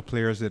international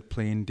players that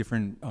play in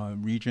different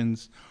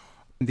regions,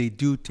 they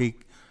do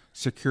take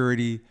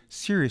security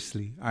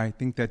seriously. I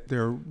think that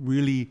they're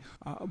really,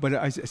 but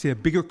I say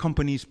bigger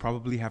companies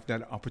probably have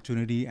that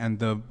opportunity and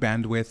the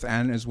bandwidth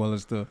and as well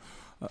as the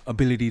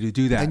ability to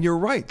do that. And you're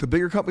right. The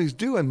bigger companies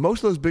do. And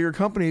most of those bigger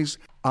companies,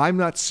 I'm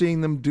not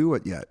seeing them do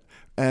it yet.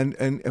 And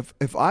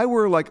if I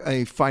were like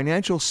a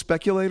financial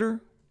speculator,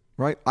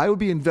 right, I would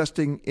be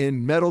investing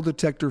in metal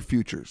detector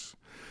futures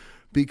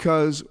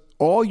because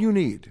all you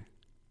need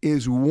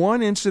is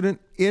one incident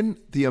in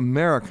the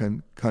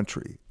American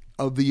country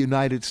of the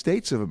United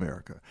States of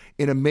America,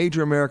 in a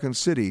major American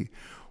city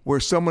where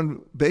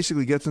someone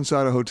basically gets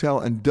inside a hotel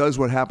and does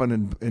what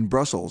happened in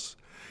Brussels.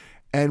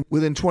 And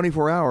within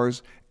 24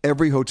 hours,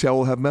 every hotel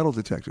will have metal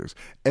detectors.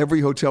 Every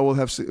hotel will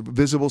have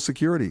visible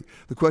security.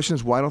 The question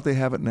is, why don't they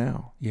have it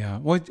now? Yeah,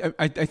 well,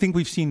 I think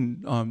we've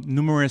seen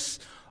numerous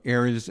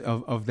areas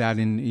of that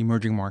in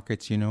emerging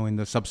markets, in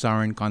the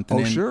sub-Saharan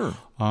continent. Oh, sure.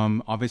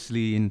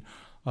 Obviously in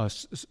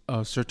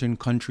certain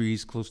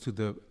countries close to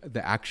the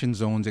action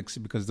zones,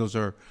 because those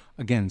are,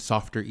 again,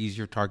 softer,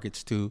 easier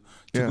targets to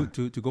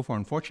go for,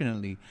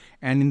 unfortunately.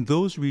 And in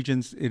those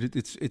regions,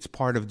 it's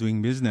part of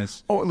doing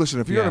business. Oh,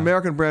 listen, if you're an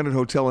American branded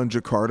hotel in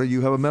Jakarta,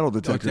 you have a metal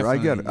detector. I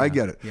get it. I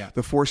get it. Yeah.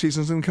 The Four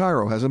Seasons in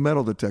Cairo has a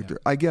metal detector.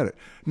 I get it.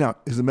 Now,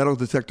 is the metal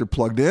detector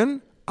plugged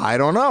in? I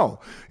don't know.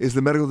 Is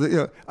the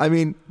medical? I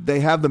mean,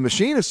 they have the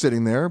machine is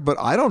sitting there, but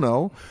I don't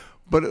know.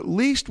 But at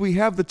least we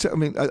have I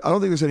don't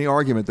think there's any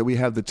argument that we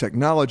have the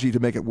technology to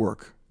make it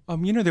work.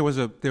 There was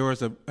the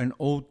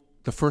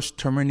first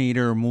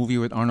Terminator movie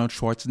with Arnold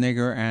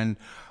Schwarzenegger, and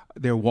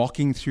they're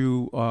walking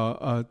through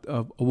a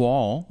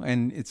wall,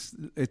 and it's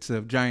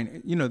a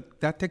giant.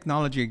 That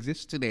technology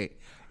exists today.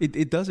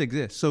 It does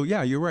exist. So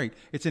yeah, you're right.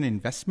 It's an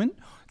investment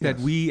that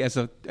we as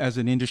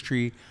an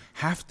industry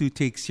have to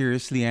take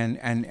seriously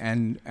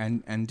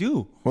and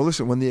do. Well,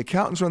 listen, when the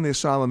accountants run the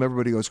asylum,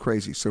 everybody goes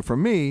crazy. So for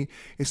me,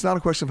 it's not a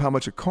question of how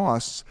much it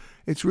costs.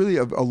 It's really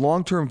a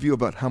long-term view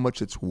about how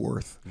much it's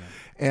worth. Yeah.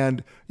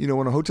 And,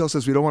 when a hotel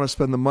says we don't want to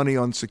spend the money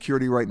on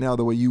security right now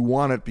the way you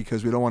want it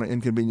because we don't want to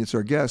inconvenience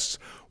our guests,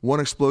 one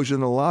explosion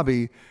in the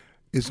lobby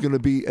is going to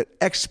be an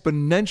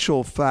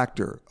exponential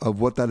factor of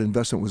what that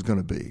investment was going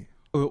to be.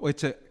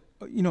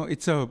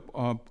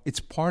 It's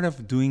part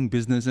of doing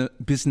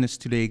business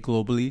today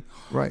globally.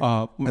 Right.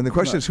 And the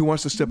question is, who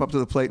wants to step up to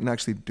the plate and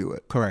actually do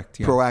it? Correct.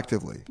 Yeah.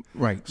 Proactively.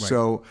 Right.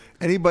 So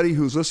anybody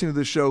who's listening to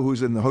this show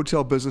who's in the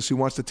hotel business who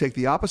wants to take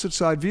the opposite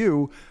side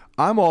view,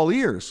 I'm all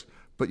ears.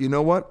 But you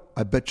know what?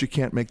 I bet you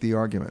can't make the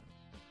argument.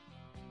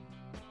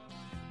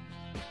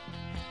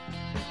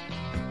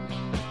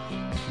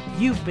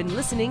 You've been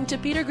listening to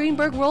Peter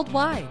Greenberg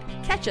Worldwide.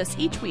 Catch us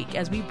each week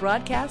as we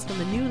broadcast from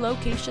a new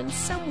location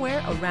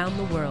somewhere around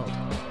the world.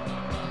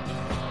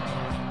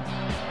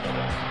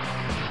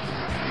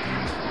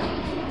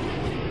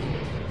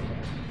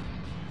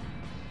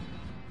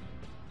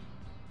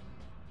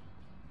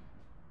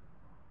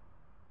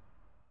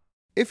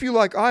 If you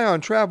like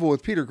Ion Travel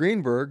with Peter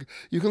Greenberg,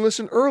 you can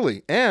listen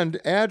early and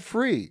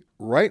ad-free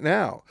right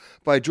now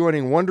by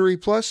joining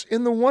Wondery Plus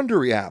in the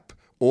Wondery app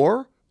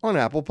or on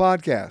Apple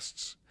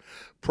Podcasts.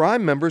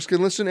 Prime members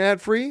can listen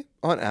ad-free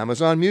on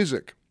Amazon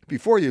Music.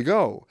 Before you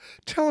go,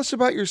 tell us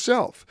about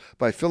yourself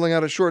by filling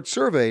out a short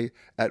survey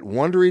at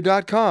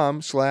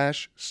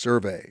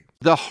Wondery.com/survey.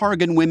 The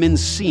Hargan women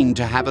seemed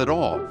to have it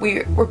all.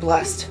 We're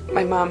blessed.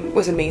 My mom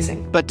was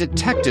amazing. But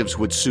detectives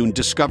would soon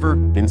discover...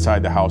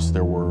 Inside the house,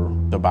 there were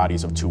the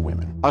bodies of 2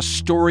 women. A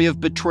story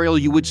of betrayal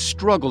you would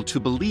struggle to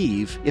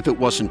believe if it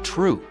wasn't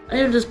true. I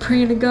am just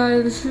praying to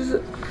God, this is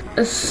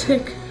a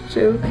sick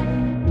joke.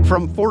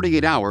 From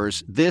 48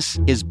 Hours, this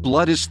is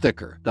Blood is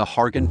Thicker, The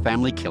Hargan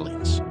Family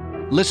Killings.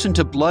 Listen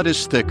to Blood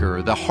is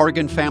Thicker, The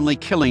Hargan Family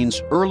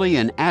Killings early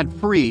and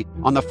ad-free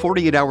on the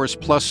 48 Hours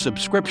Plus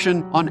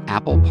subscription on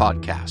Apple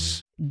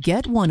Podcasts.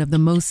 Get one of the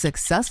most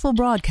successful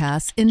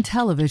broadcasts in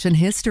television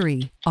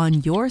history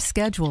on your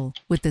schedule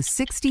with the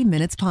 60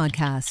 Minutes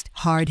Podcast.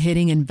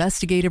 Hard-hitting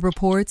investigative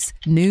reports,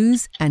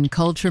 news, and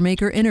culture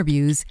maker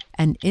interviews,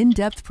 and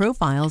in-depth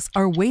profiles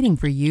are waiting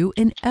for you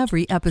in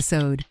every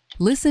episode.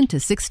 Listen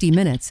to 60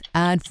 Minutes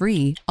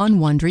ad-free on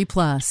Wondery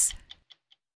Plus